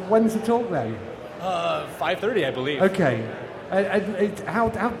 wow. When's the talk then? 5:30, I believe. Okay.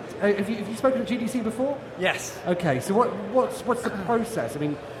 Have you spoken to GDC before? Yes. Okay, so what's the process? I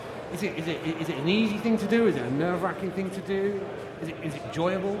mean, is it an easy thing to do? Is it a nerve-wracking thing to do? Is it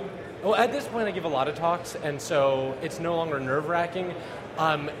enjoyable? Well, at this point I give a lot of talks, and so it's no longer nerve-wracking.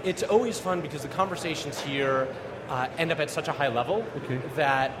 It's always fun because the conversations here end up at such a high level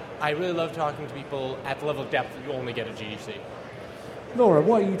that I really love talking to people at the level of depth that you only get at GDC. Laura,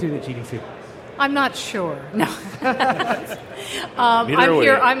 what are you doing at GDC? I'm not sure. No. I'm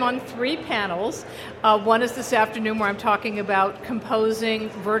here. I'm on 3 panels. One is this afternoon where I'm talking about composing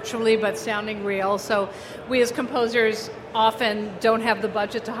virtually but sounding real. So we as composers often don't have the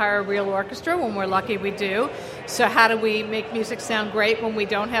budget to hire a real orchestra. When we're lucky, we do. So how do we make music sound great when we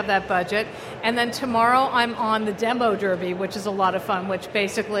don't have that budget? And then tomorrow I'm on the Demo Derby, which is a lot of fun, which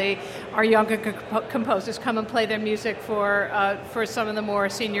basically our younger composers come and play their music for some of the more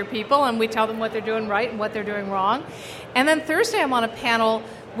senior people, and we tell them what they're doing right and what they're doing wrong. And then Thursday I'm on a panel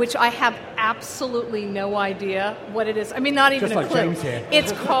which I have absolutely no idea what it is. I mean, not even just a like clue. James here.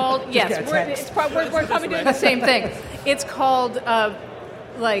 It's called, yes, we're probably doing the same thing. It's called, I'm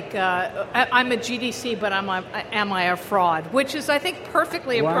a GDC, but am I a fraud? Which is, I think,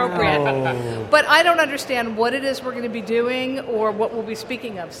 perfectly appropriate. Wow. But I don't understand what it is we're going to be doing or what we'll be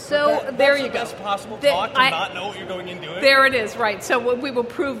speaking of. So there you go. That's the best possible talk to not know what you're going in doing. There it is, right. So we will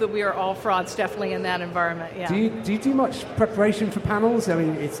prove that we are all frauds, definitely in that environment. Yeah. Do you do much preparation for panels? I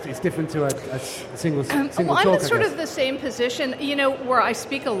mean, it's different to a single talk. Well, I'm in sort of the same position, where I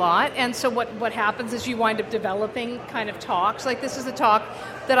speak a lot, and so what happens is you wind up developing kind of talks. Like this is a talk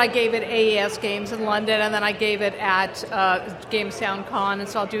that I gave at AES Games in London, and then I gave it at Game Sound Con, and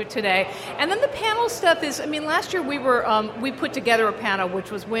so I'll do it today. And then the panel stuff is, I mean, last year we put together a panel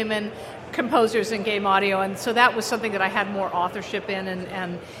which was women composers in game audio, and so that was something that I had more authorship in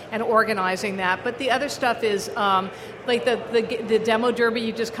and organizing that. But the other stuff is like the demo derby,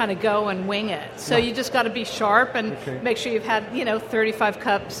 you just kind of go and wing it. So you just got to be sharp and make sure you've had 35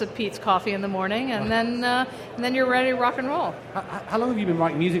 cups of Peet's coffee in the morning, and then you're ready to rock and roll. How long have you been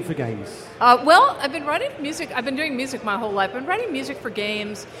writing music for games? Well, I've been writing music. I've been doing music my whole life. I've been writing music for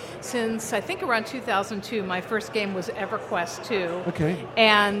games since I think around 2002. My first game was EverQuest 2. Okay.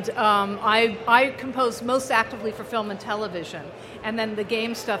 And I compose most actively for film and television, and then the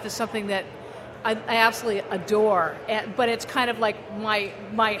game stuff is something that I absolutely adore, but it's kind of like my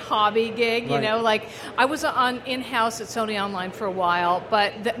hobby gig, you know. Like I was on in-house at Sony Online for a while,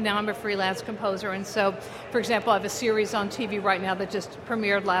 but now I'm a freelance composer, and so, for example, I have a series on TV right now that just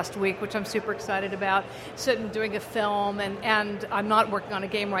premiered last week, which I'm super excited about. Sitting doing a film, and I'm not working on a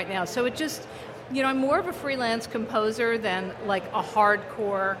game right now, so it just, I'm more of a freelance composer than like a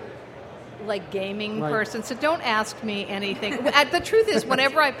hardcore gaming person. So don't ask me anything. The truth is,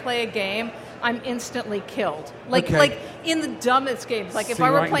 whenever I play a game, I'm instantly killed. Like in the dumbest games. Like if I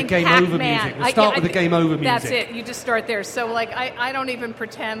were playing Pac-Man. We'll start with the game over music. That's it. You just start there. So I don't even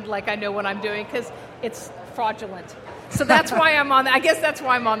pretend like I know what I'm doing because it's fraudulent. So that's why I'm on. I guess that's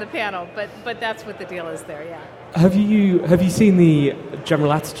why I'm on the panel. But that's what the deal is there. Yeah. Have you seen the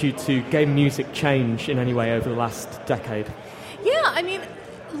general attitude to game music change in any way over the last decade? Yeah, I mean,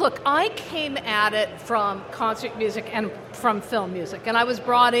 look, I came at it from concert music and from film music, and I was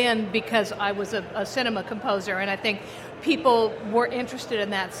brought in because I was a cinema composer, and I think people were interested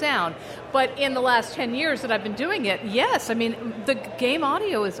in that sound. But in the last 10 years that I've been doing it, yes, I mean, the game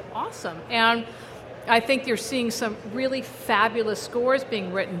audio is awesome, and I think you're seeing some really fabulous scores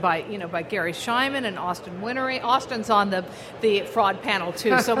being written by Gary Scheinman and Austin Wintory. Austin's on the fraud panel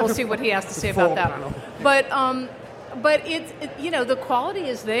too, so we'll see what he has to say about that. But it's the quality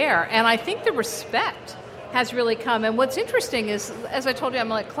is there, and I think the respect has really come. And what's interesting is, as I told you,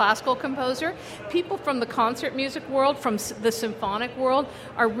 I'm a classical composer. People from the concert music world, from the symphonic world,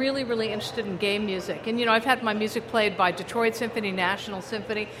 are really, really interested in game music. And I've had my music played by Detroit Symphony, National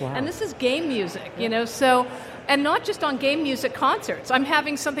Symphony, and this is game music. So, and not just on game music concerts. I'm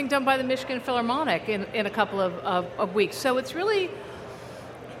having something done by the Michigan Philharmonic in a couple of weeks. So it's really,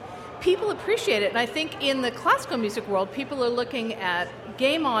 people appreciate it, and I think in the classical music world, people are looking at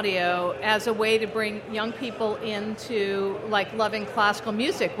game audio as a way to bring young people into loving classical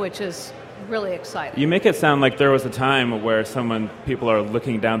music, which is really exciting. You make it sound like there was a time where people are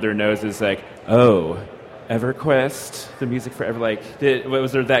looking down their noses like, oh, EverQuest, the music for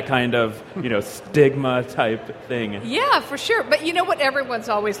was there that kind of stigma type thing? Yeah, for sure. But you know what? Everyone's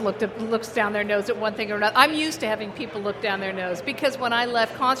always looks down their nose at one thing or another. I'm used to having people look down their nose because when I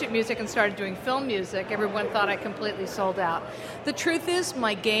left concert music and started doing film music, everyone thought I completely sold out. The truth is,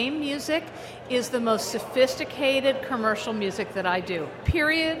 my game music is the most sophisticated commercial music that I do.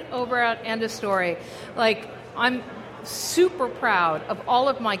 Period. Over, out, end of story. I'm super proud of all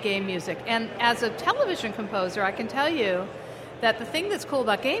of my game music, and as a television composer I can tell you that the thing that's cool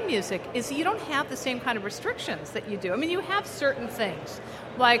about game music is you don't have the same kind of restrictions that you do. I mean, you have certain things,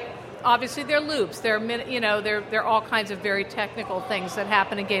 like obviously there are loops, there are all kinds of very technical things that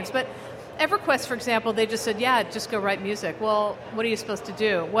happen in games, but EverQuest, for example, they just said, yeah, just go write music. Well, what are you supposed to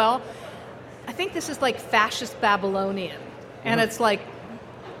do? Well, I think this is like fascist Babylonian, and it's like,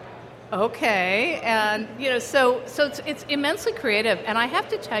 okay, and so it's immensely creative, and I have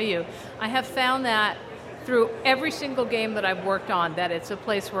to tell you, I have found that through every single game that I've worked on, that it's a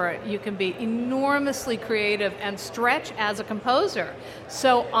place where you can be enormously creative and stretch as a composer.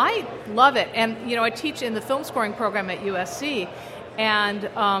 So I love it, and I teach in the film scoring program at USC, and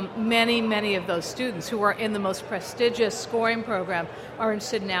many of those students who are in the most prestigious scoring program are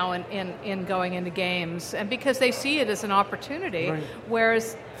interested now in going into games, and because they see it as an opportunity, right.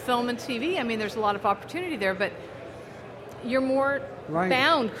 Whereas film and TV, I mean, there's a lot of opportunity there, but you're more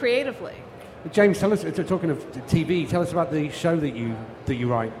bound creatively. James, tell us, talking of TV, tell us about the show that you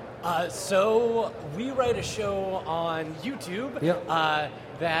write. So we write a show on YouTube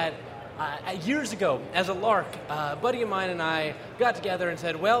that years ago, as a lark, a buddy of mine and I got together and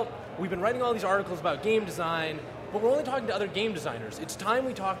said, well, we've been writing all these articles about game design. but we're only talking to other game designers. It's time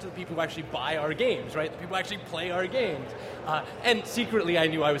we talk to the people who actually buy our games, right? The people who actually play our games. And secretly, I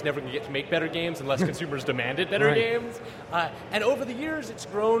knew I was never going to get to make better games unless consumers demanded better games. And over the years, it's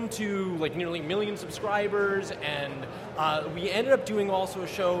grown to like nearly 1 million subscribers, and we ended up doing also a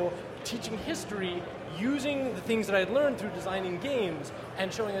show teaching history using the things that I had learned through designing games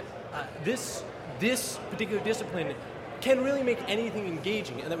and showing that this particular discipline can really make anything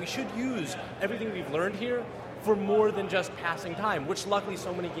engaging, and that we should use everything we've learned here for more than just passing time, which luckily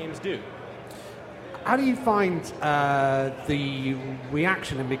so many games do. How do you find the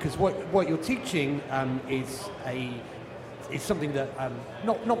reaction? And because what you're teaching is something that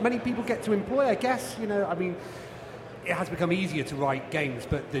not many people get to employ, I guess. I mean, it has become easier to write games,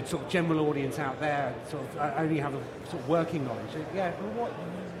 but the sort of general audience out there sort of only have a sort of working knowledge. Yeah,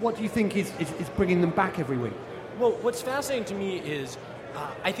 what do you think is bringing them back every week? Well, what's fascinating to me is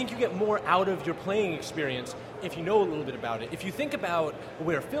I think you get more out of your playing experience if you know a little bit about it. If you think about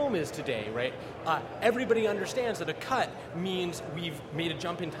where film is today, right, everybody understands that a cut means we've made a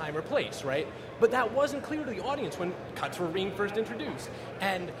jump in time or place, right? But that wasn't clear to the audience when cuts were being first introduced.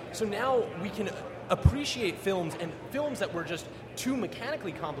 And so now we can appreciate films, and films that were just too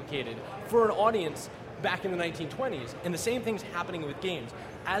mechanically complicated for an audience back in the 1920s. And the same thing's happening with games.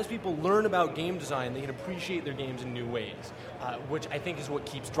 As people learn about game design, they can appreciate their games in new ways, which I think is what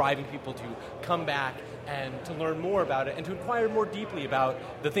keeps driving people to come back and to learn more about it and to inquire more deeply about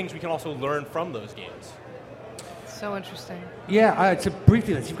the things we can also learn from those games. So interesting. Yeah, to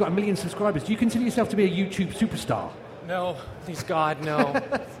briefly, you've got 1 million subscribers. Do you consider yourself to be a YouTube superstar? No, please God, no.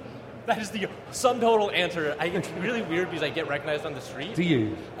 That is the sum total answer. It's really weird because I get recognized on the street. Do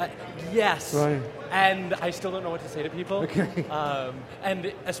you? Yes. Right. And I still don't know what to say to people. Okay.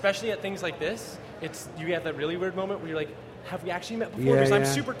 And especially at things like this, you get that really weird moment where you're like, have we actually met before? Because I'm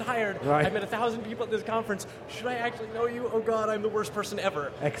super tired. Right. I've met 1,000 people at this conference. Should I actually know you? Oh God, I'm the worst person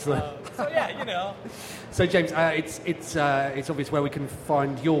ever. Excellent. So yeah, So James, it's obvious where we can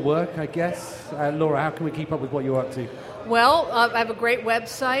find your work, I guess. Laura, how can we keep up with what you're up to? Well, I have a great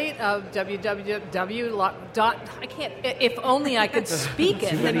website, if only I could speak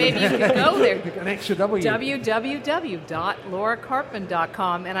it, then maybe you could go there. An extra W.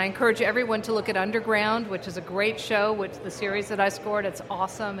 www.laurakarpman.com. And I encourage everyone to look at Underground, which is a great show, which the series that I scored. It's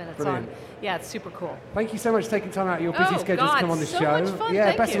awesome, and it's Brilliant. it's super cool. Thank you so much for taking time out of your busy schedule to come on the so show. Much fun. Yeah,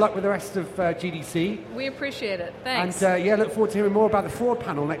 Thank best you. of luck with the rest of GDC. We appreciate it. Thanks. And look forward to hearing more about the fraud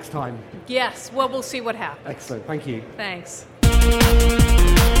panel next time. Yes, well, we'll see what happens. Excellent. Thank you. Thanks.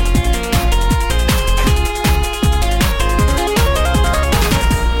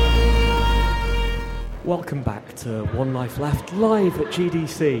 Welcome back to One Life Left, live at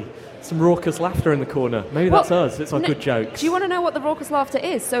GDC. Some raucous laughter in the corner. Maybe that's us. It's our good jokes. Do you want to know what the raucous laughter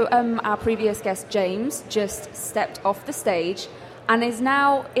is? So our previous guest, James, just stepped off the stage and is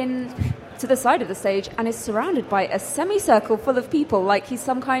now to the side of the stage and is surrounded by a semicircle full of people like he's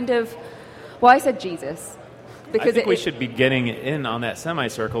some kind of, well, I said Jesus. Because I think we should be getting in on that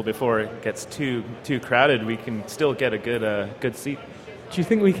semicircle before it gets too crowded. We can still get a good seat. Do you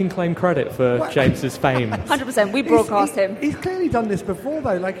think we can claim credit for James's fame? 100%. We broadcast him. He's clearly done this before,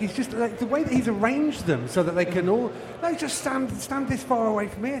 though. Like, he's just the way that he's arranged them so that they can all just stand this far away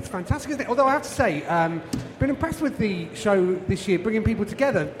from me. It's fantastic, isn't it? Although I have to say, been impressed with the show this year, bringing people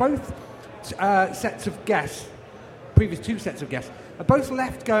together. Both sets of guests, previous two sets of guests, are both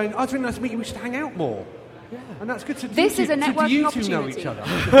left going, "Oh, it's really nice to meet you. We should hang out more." Yeah, and that's good. This is a networking opportunity. Know each other.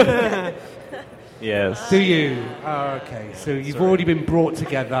 Yes. Do you? Oh, okay. So you've already been brought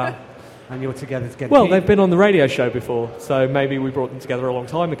together, and you're together again. Well, they've been on the radio show before, so maybe we brought them together a long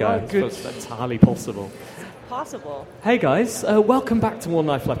time ago. Oh, good. That's entirely possible. Possible. Hey guys, welcome back to One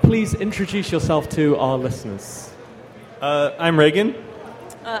Life Left. Please introduce yourself to our listeners. I'm Reagan.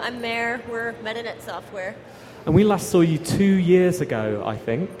 I'm Mare. We're MetaNet Software. And we last saw you 2 years ago, I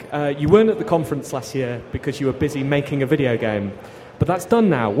think. You weren't at the conference last year because you were busy making a video game. But that's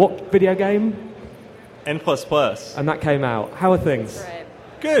done now. What video game? N++. And that came out. How are things? Right.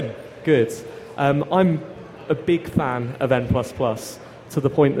 Good. I'm a big fan of N++, to the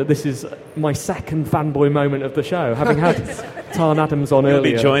point that this is my second fanboy moment of the show, having had Tarn Adams on earlier.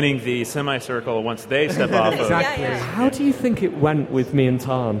 You'll be joining the semicircle once they step off. Exactly. Yeah. How do you think it went with me and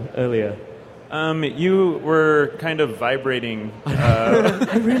Tarn earlier? You were kind of vibrating.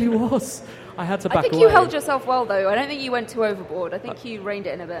 I really was. I had to back away. I think you held yourself well, though. I don't think you went too overboard. I think you reined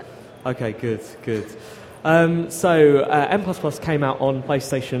it in a bit. Okay, good. So N++ came out on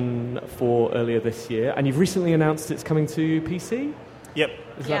PlayStation 4 earlier this year, and you've recently announced it's coming to PC? Yep.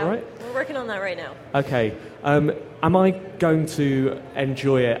 Is that right? We're working on that right now. Okay. Am I going to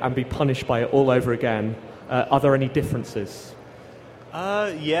enjoy it and be punished by it all over again Are there any differences?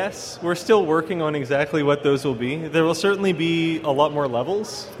 Yes, we're still working on exactly what those will be. There will certainly be a lot more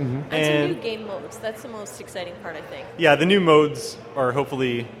levels. And some new game modes. That's the most exciting part, I think. Yeah, the new modes are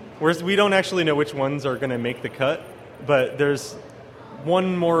hopefully... We don't actually know which ones are going to make the cut, but there's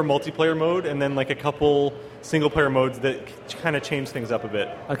one more multiplayer mode and then like a couple single-player modes that kind of change things up a bit.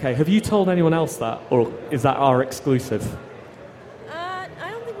 Okay, have you told anyone else that, or is that our exclusive? I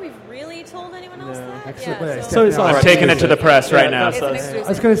don't think we've really told anyone else that. Excellent. Yeah, So it's I'm taking it to the press right now. I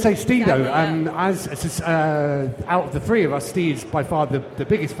was going to say, Steve, though, as out of the three of us, Steve's by far the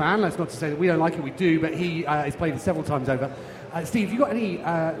biggest fan. That's not to say that we don't like it, we do, but he has played it several times over. Steve, have you got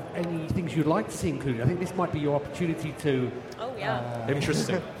any things you'd like to see included? I think this might be your opportunity to... Oh, yeah.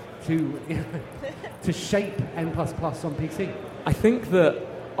 Interesting. to shape N++ on PC. I think that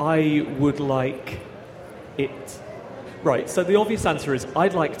I would like it... Right, so the obvious answer is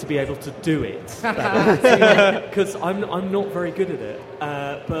I'd like to be able to do it because I'm not very good at it.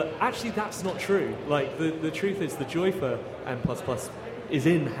 But actually, that's not true. Like the truth is, the joy for N++ is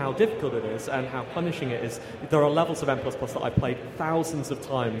in how difficult it is and how punishing it is. There are levels of N++ that I've played thousands of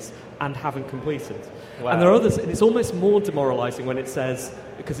times and haven't completed. Wow. And there are others, and it's almost more demoralizing when it says,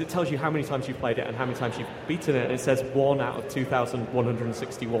 because it tells you how many times you've played it and how many times you've beaten it, and it says 1 out of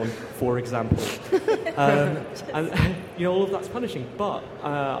 2,161, for example. And all of that's punishing. But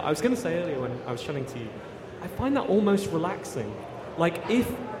I was going to say earlier when I was chatting to you, I find that almost relaxing. Like,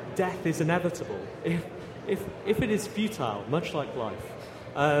 if death is inevitable, if it is futile, much like life,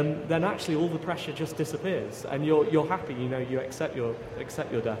 then actually all the pressure just disappears, and you're happy. You accept your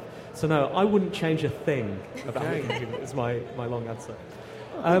death. So no, I wouldn't change a thing about the game. Is my long answer.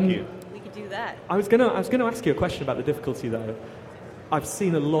 We could do that. I was going to ask you a question about the difficulty, though. I've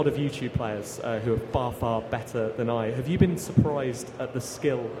seen a lot of YouTube players who are far better than I. Have you been surprised at the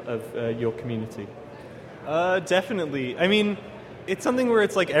skill of your community? Definitely. I mean, it's something where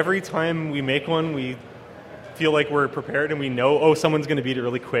it's like every time we make one, we feel like we're prepared and we know, someone's going to beat it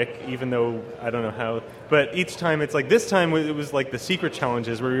really quick, even though I don't know how. But each time, it's like this time it was like the secret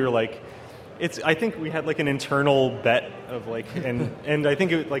challenges where we were like, I think we had like an internal bet of like, and I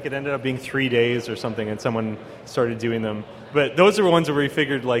think it ended up being 3 days or something, and someone started doing them. But those are the ones where we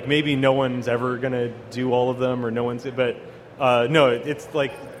figured like maybe no one's ever going to do all of them, or no one's. But no, it's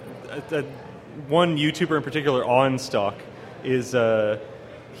like one YouTuber in particular, OnStock, is.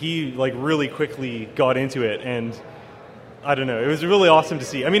 He like really quickly got into it, and I don't know, it was really awesome to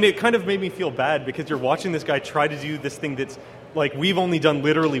see. I mean, it kind of made me feel bad because you're watching this guy try to do this thing that's like we've only done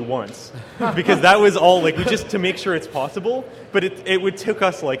literally once, because that was all like just to make sure it's possible. But it would took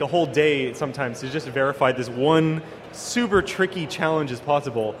us like a whole day sometimes to just verify this one super tricky challenge is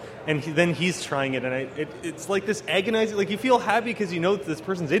possible, and then he's trying it, and it's like this agonizing, like you feel happy because you know that this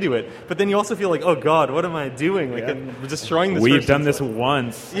person's into it, but then you also feel like, oh God, what am I doing? Like I'm destroying this. We've done this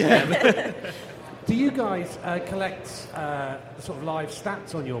once. Yeah. Do you guys collect sort of live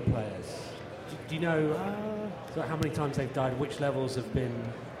stats on your players? Do you know how many times they've died? Which levels have been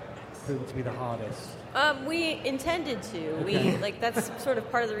proven to be the hardest? We intended to. Okay. That's sort of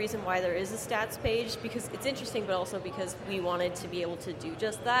part of the reason why there is a stats page, because it's interesting, but also because we wanted to be able to do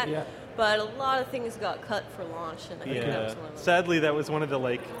just that. Yeah. But a lot of things got cut for launch, and I think that was one of them. Sadly, that was one of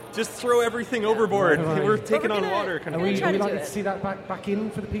the just throw everything overboard. Right. We're taking on water. Kind of. Are we likely to see that back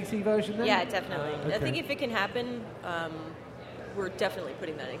in for the PC version then? Yeah, definitely. Okay. I think if it can happen, we're definitely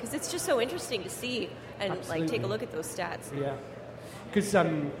putting that in, because it's just so interesting to see and take a look at those stats. Yeah. Because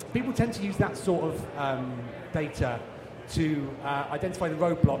people tend to use that sort of data to identify the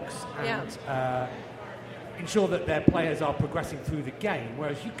roadblocks and ensure that their players are progressing through the game,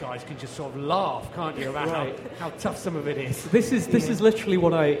 whereas you guys can just sort of laugh, can't you, about how tough some of it is. This is literally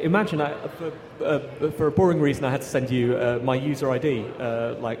what I imagine. For a boring reason, I had to send you my user ID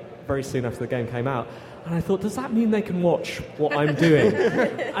very soon after the game came out, and I thought, does that mean they can watch what I'm doing?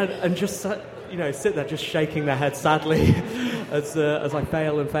 and just sit there just shaking their head sadly as I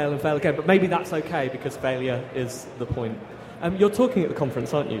fail and fail and fail again. But maybe that's okay, because failure is the point. You're talking at the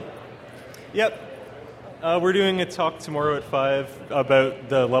conference, aren't you? Yep. We're doing a talk tomorrow at 5 about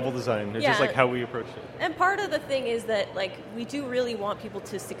the level design. It's just like how we approach it. And part of the thing is that we do really want people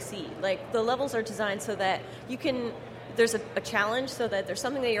to succeed. The levels are designed so that you can. There's a challenge, so that there's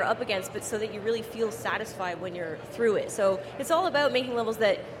something that you're up against, but so that you really feel satisfied when you're through it. So it's all about making levels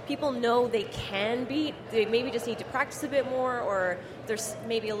that people know they can beat. They maybe just need to practice a bit more, or there's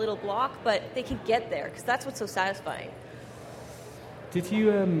maybe a little block, but they can get there, because that's what's so satisfying. Did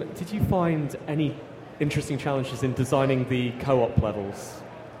you find any interesting challenges in designing the co-op levels?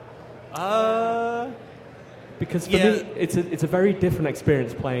 Because for me, it's a very different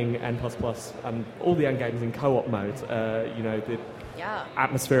experience playing N++ and all the end games in co-op mode. The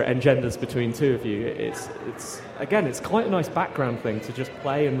atmosphere it engenders between two of you. It's quite a nice background thing to just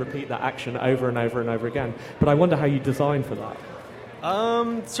play and repeat that action over and over and over again. But I wonder how you design for that.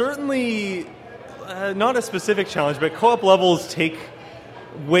 Certainly not a specific challenge, but co-op levels take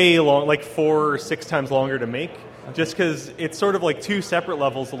way long, like 4 or 6 times longer to make. Just because it's sort of like 2 separate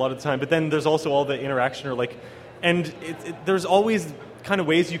levels a lot of the time, but then there's also all the interaction there's always kind of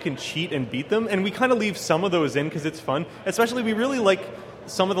ways you can cheat and beat them, and we kind of leave some of those in because it's fun. Especially, we really like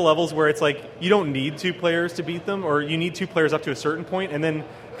some of the levels where it's like you don't need 2 players to beat them, or you need 2 players up to a certain point, and then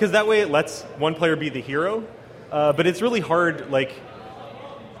because that way it lets one player be the hero. But it's really hard.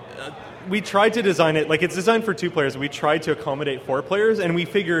 We tried to design it it's designed for 2 players. We tried to accommodate 4 players, and we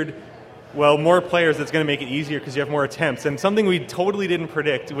figured, well, more players, that's going to make it easier because you have more attempts. And something we totally didn't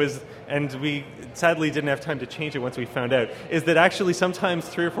predict was, and we sadly didn't have time to change it once we found out, is that actually sometimes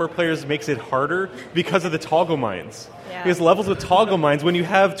 3 or 4 players makes it harder because of the toggle mines. Yeah. Because levels with toggle mines, when you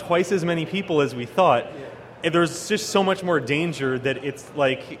have twice as many people as we thought, there's just so much more danger that it's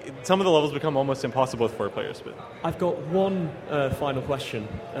some of the levels become almost impossible with 4 players. But I've got one final question,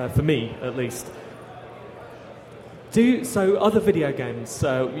 for me at least. So other video games,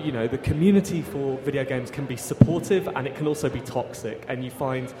 the community for video games can be supportive and it can also be toxic. And you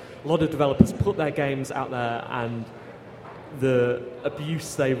find a lot of developers put their games out there and the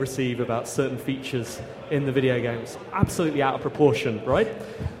abuse they receive about certain features in the video games, absolutely out of proportion, right?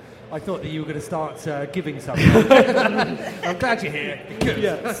 I thought that you were going to start giving something. I'm glad you're here. Good.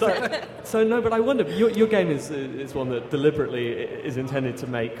 Yeah. So no, but I wonder, your game is one that deliberately is intended to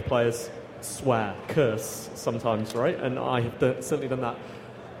make players swear, curse sometimes, right? And I have certainly done that.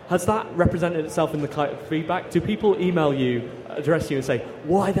 Has that represented itself in the kind of feedback? Do people email you, address you and say,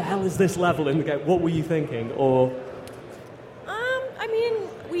 why the hell is this level in the game? What were you thinking? Or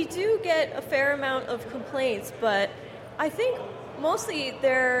we do get a fair amount of complaints, but I think mostly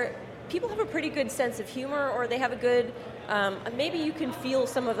people have a pretty good sense of humor, or they have a good maybe you can feel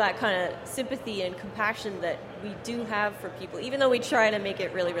some of that kind of sympathy and compassion that we do have for people, even though we try to make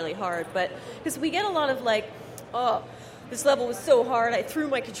it really, really hard. But because we get a lot of this level was so hard, I threw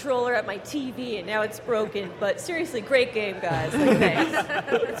my controller at my TV and now it's broken. But seriously, great game, guys. Thanks.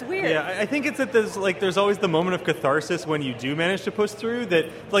 It's weird. Yeah, I think it's that there's always the moment of catharsis when you do manage to push through. That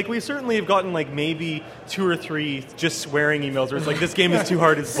we certainly have gotten maybe 2 or 3 just swearing emails where it's this game is too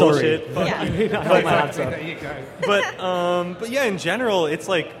hard, it's bullshit. But yeah, in general, it's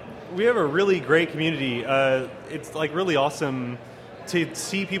we have a really great community. It's really awesome to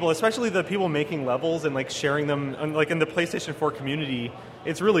see people, especially the people making levels and sharing them, in the PlayStation 4 community.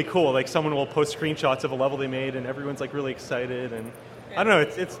 It's really cool. Someone will post screenshots of a level they made, and everyone's really excited. And I don't know,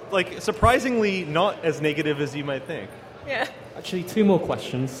 it's surprisingly not as negative as you might think. Yeah. Actually, 2 more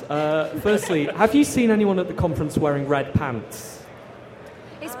questions. Firstly, have you seen anyone at the conference wearing red pants?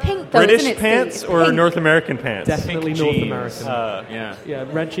 It's pink, though, British isn't it, pants Steve? or North American pants? Definitely Pink North jeans. American. Yeah,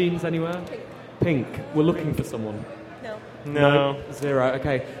 red jeans anywhere? Pink. We're looking for someone. No. 0.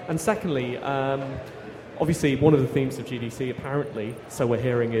 Okay. And secondly, obviously one of the themes of GDC apparently, so we're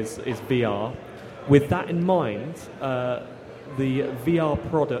hearing, is VR. With that in mind, the VR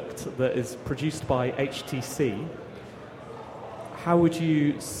product that is produced by HTC, how would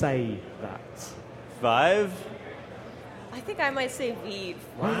you say that? Vive? I think I might say Vive.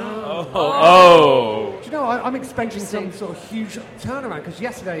 Wow. Oh. Do you know, I'm expecting some sort of huge turnaround, because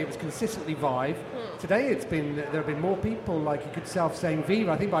yesterday it was consistently Vive. Today there have been more people, you could saying Vive.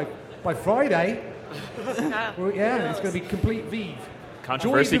 I think by Friday, it's going to be complete Vive.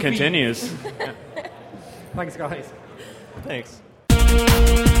 Controversy continues. Thanks, guys. Thanks.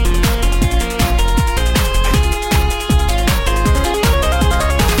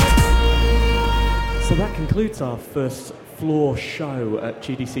 So that concludes our first floor show at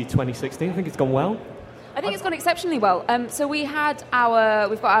GDC 2016. I think it's gone well. I think it's gone exceptionally well. So we've got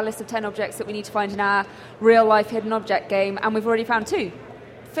our list of 10 objects that we need to find in our real-life hidden object game, and we've already found 2.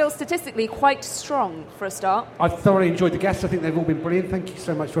 Feels statistically quite strong for a start. I've thoroughly enjoyed the guests. I think they've all been brilliant. Thank you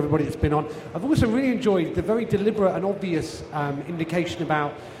so much for everybody that's been on. I've also really enjoyed the very deliberate and obvious indication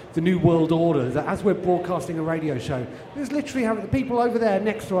about the New World Order, that as we're broadcasting a radio show, there's literally the people over there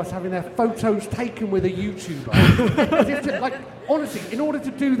next to us having their photos taken with a YouTuber. Honestly, in order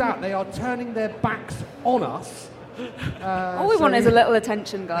to do that, they are turning their backs on us. All we want is a little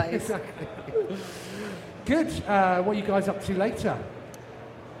attention, guys. Exactly. Good. What are you guys up to later?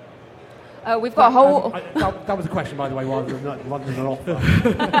 We've got a whole... that was a question, by the way, rather than an offer.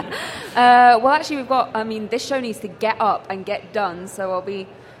 Well, actually, we've got... this show needs to get up and get done, so I'll be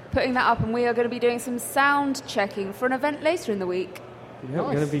putting that up, and we are going to be doing some sound checking for an event later in the week. Yeah,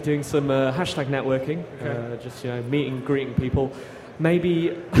 we're going to be doing some hashtag networking, just meeting, greeting people.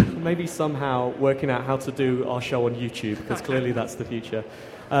 Maybe somehow working out how to do our show on YouTube, because clearly that's the future.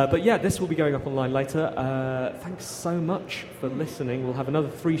 But yeah, this will be going up online later. Thanks so much for listening. We'll have another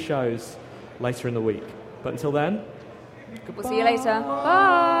 3 shows later in the week. But until then, we'll see you later.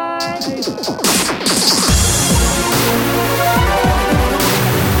 Bye.